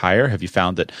retire? Have you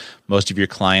found that most of your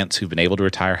clients who've been able to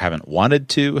retire haven't wanted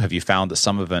to? Have you found that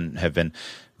some of them have been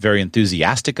very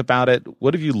enthusiastic about it?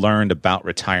 What have you learned about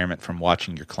retirement from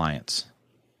watching your clients?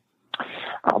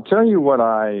 I'll tell you what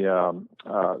I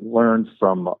learned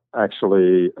from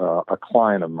actually a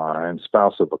client of mine,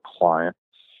 spouse of a client.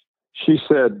 She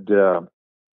said,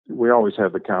 we always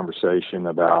have the conversation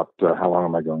about how long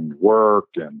am I going to work,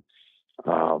 and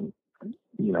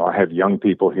I have young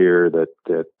people here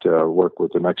that work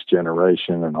with the next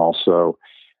generation, and also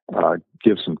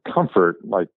give some comfort,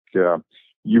 like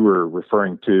you were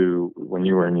referring to when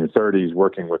you were in your 30s,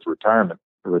 working with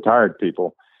retired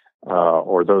people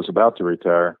or those about to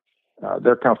retire.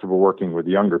 They're comfortable working with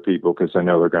younger people because they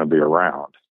know they're going to be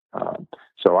around.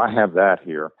 So I have that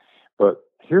here, but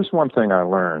here's one thing I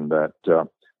learned, that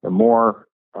the more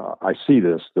I see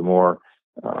this, the more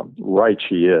right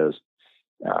she is.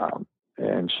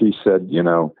 And she said,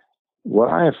 what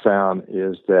I have found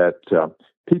is that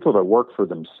people that work for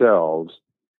themselves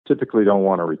typically don't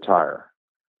want to retire.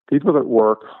 People that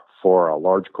work for a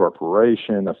large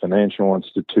corporation, a financial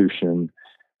institution,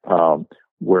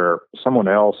 where someone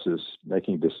else is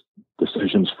making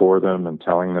decisions for them and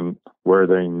telling them where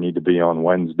they need to be on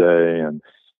Wednesday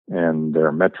and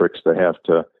their metrics they have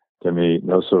to meet,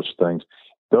 those sorts of things.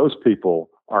 Those people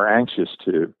are anxious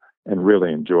to and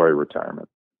really enjoy retirement.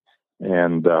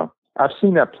 And I've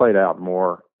seen that played out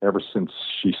more ever since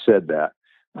she said that.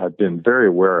 I've been very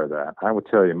aware of that. I would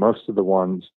tell you, most of the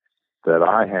ones that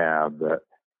I have that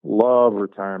love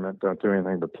retirement, don't do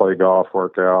anything but play golf,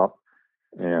 work out,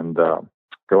 and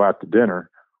go out to dinner,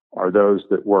 are those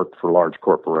that work for large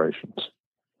corporations.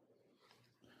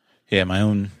 Yeah, my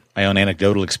own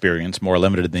anecdotal experience, more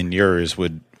limited than yours,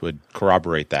 would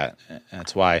corroborate that.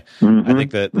 That's why I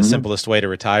think that the simplest way to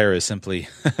retire is simply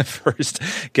first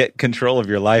get control of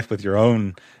your life with your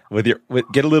own, get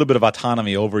a little bit of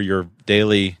autonomy over your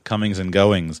daily comings and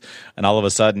goings, and all of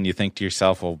a sudden you think to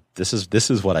yourself, well, this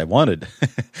is what I wanted.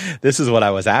 This is what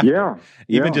I was after. Yeah.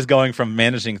 Even just going from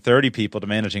managing 30 people to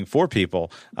managing 4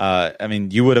 people,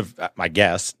 you would have, I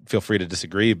guess, feel free to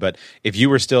disagree, but if you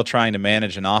were still trying to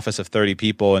manage an office of 30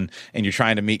 people and you're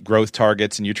trying to meet growth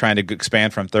targets and you're trying to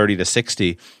expand from 30 to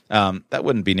 60, that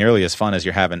wouldn't be nearly as much fun as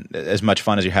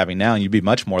you're having now, and you'd be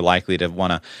much more likely to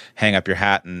want to hang up your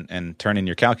hat and turn in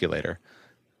your calculator.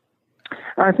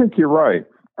 I think you're right.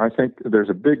 I think there's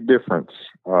a big difference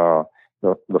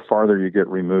the farther you get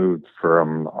removed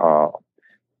from the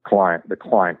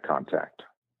client contact.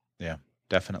 Yeah,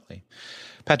 definitely.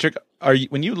 Patrick,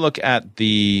 when you look at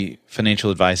the financial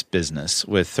advice business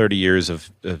with 30 years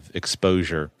of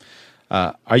exposure,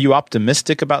 are you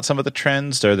optimistic about some of the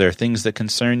trends? Are there things that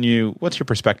concern you? What's your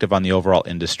perspective on the overall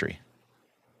industry?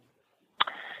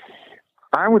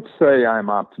 I would say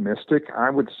I'm optimistic. I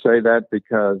would say that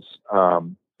because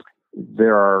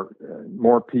there are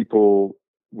more people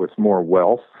with more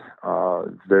wealth.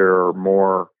 There are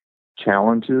more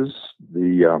challenges.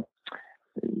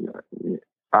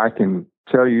 I can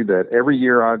tell you that every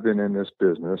year I've been in this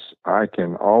business, I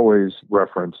can always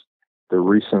reference the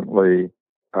recently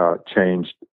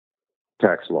changed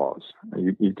tax laws.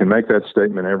 You can make that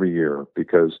statement every year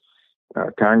because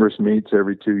Congress meets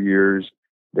every 2 years.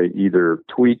 They either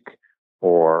tweak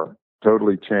or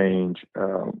totally change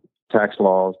tax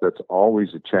laws. That's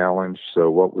always a challenge.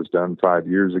 So what was done 5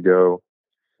 years ago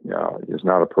is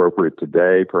not appropriate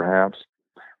today, perhaps.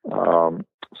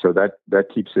 So that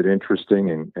keeps it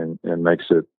interesting and makes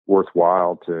it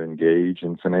worthwhile to engage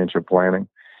in financial planning.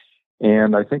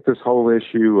 And I think this whole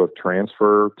issue of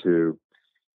transfer to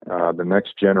the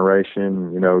next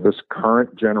generation, this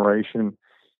current generation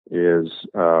is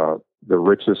the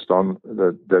richest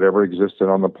that ever existed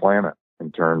on the planet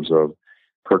in terms of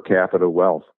per capita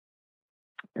wealth.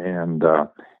 And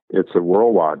it's a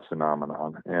worldwide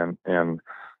phenomenon. And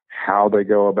how they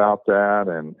go about that,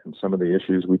 and some of the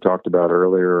issues we talked about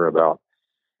earlier about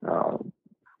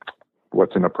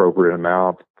what's an appropriate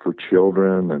amount for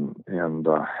children, and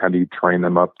how do you train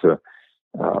them up to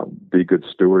be good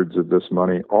stewards of this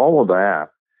money. All of that,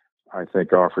 I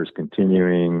think, offers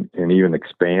continuing and even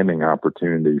expanding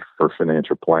opportunity for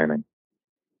financial planning.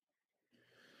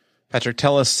 Patrick,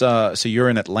 tell us, so you're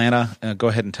in Atlanta. Go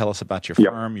ahead and tell us about your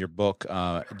firm, your book.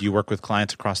 Do you work with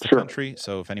clients across the country?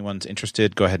 So if anyone's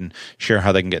interested, go ahead and share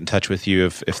how they can get in touch with you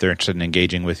if they're interested in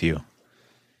engaging with you.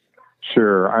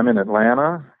 Sure. I'm in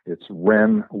Atlanta. It's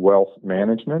Wren Wealth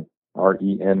Management.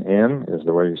 RENN is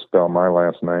the way you spell my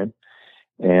last name.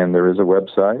 And there is a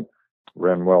website,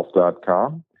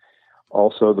 wrenwealth.com.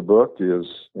 Also, the book is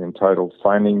entitled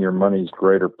Finding Your Money's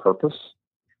Greater Purpose.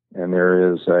 And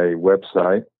there is a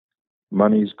website,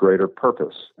 Money's Greater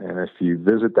Purpose. And if you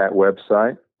visit that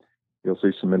website, you'll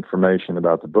see some information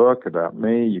about the book, about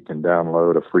me. You can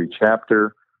download a free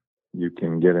chapter. You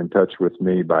can get in touch with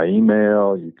me by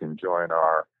email. You can join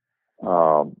our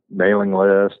mailing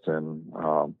list, and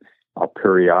I'll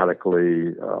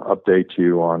periodically update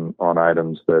you on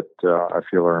items that I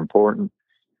feel are important.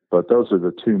 But those are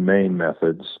the two main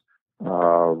methods,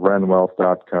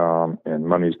 wrenwealth.com and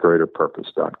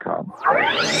moneysgreaterpurpose.com.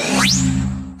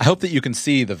 I hope that you can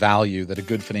see the value that a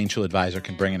good financial advisor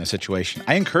can bring in a situation.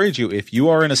 I encourage you, if you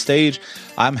are in a stage,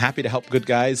 I'm happy to help good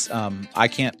guys. I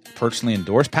can't personally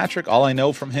endorse Patrick. All I know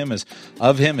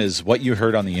of him is what you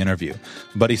heard on the interview.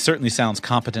 But he certainly sounds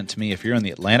competent to me. If you're in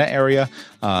the Atlanta area,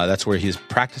 that's where his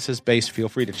practice is based. Feel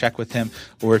free to check with him.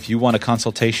 Or if you want a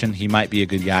consultation, he might be a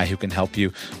good guy who can help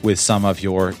you with some of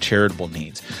your charitable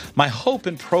needs. My hope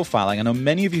in profiling, I know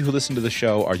many of you who listen to the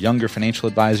show are younger financial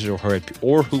advisors or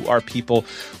who are people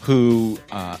who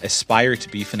aspire to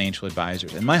be financial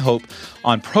advisors. And my hope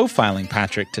on profiling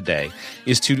Patrick today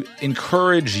is to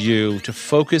encourage you to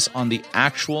focus on the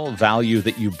actual value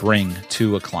that you bring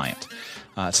to a client.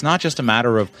 It's not just a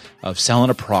matter of selling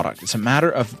a product. It's a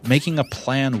matter of making a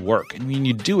plan work. And when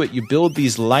you do it, you build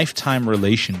these lifetime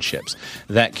relationships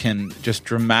that can just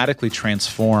dramatically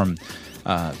transform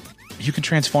you can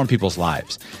transform people's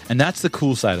lives. And that's the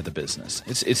cool side of the business.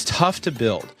 It's tough to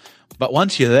build. But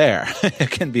once you're there, it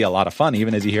can be a lot of fun,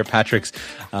 even as you hear Patrick's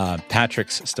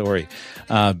story.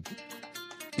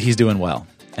 He's doing well,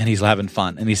 and he's having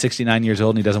fun, and he's 69 years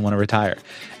old, and he doesn't want to retire.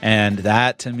 And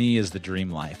that, to me, is the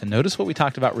dream life. And notice what we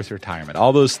talked about with retirement.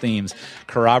 All those themes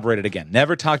corroborated again.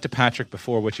 Never talked to Patrick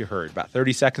before what you heard. About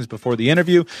 30 seconds before the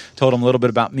interview, told him a little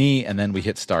bit about me, and then we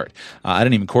hit start. I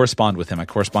didn't even correspond with him. I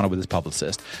corresponded with his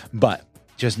publicist. But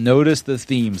just notice the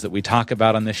themes that we talk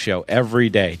about on this show every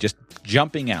day, just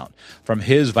jumping out from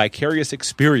his vicarious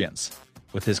experience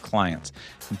with his clients,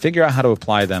 and figure out how to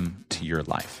apply them to your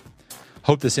life.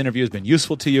 Hope this interview has been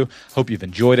useful to you. Hope you've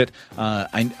enjoyed it.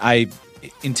 I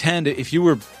intend, if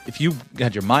you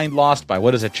had your mind lost by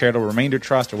what is a charitable remainder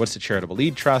trust, or what's a charitable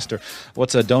lead trust, or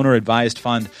what's a donor advised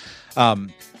fund, I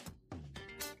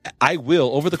will,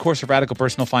 over the course of Radical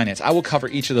Personal Finance, I will cover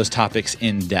each of those topics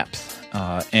in depth.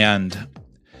 And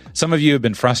some of you have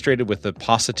been frustrated with the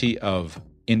paucity of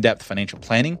in-depth financial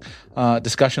planning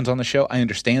discussions on the show. I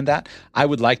understand that. I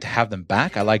would like to have them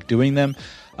back. I like doing them.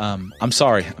 I'm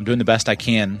sorry. I'm doing the best I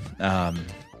can,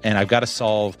 and I've got to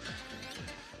solve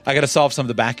some of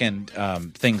the back end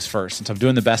things first. Since I'm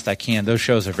doing the best I can, those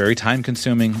shows are very time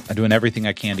consuming. I'm doing everything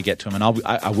I can to get to them, and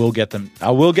I will get them.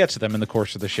 I will get to them in the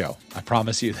course of the show. I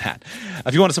promise you that.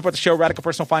 If you want to support the show,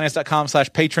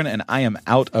 radicalpersonalfinance.com/patron, and I am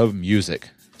out of music.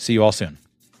 See you all soon.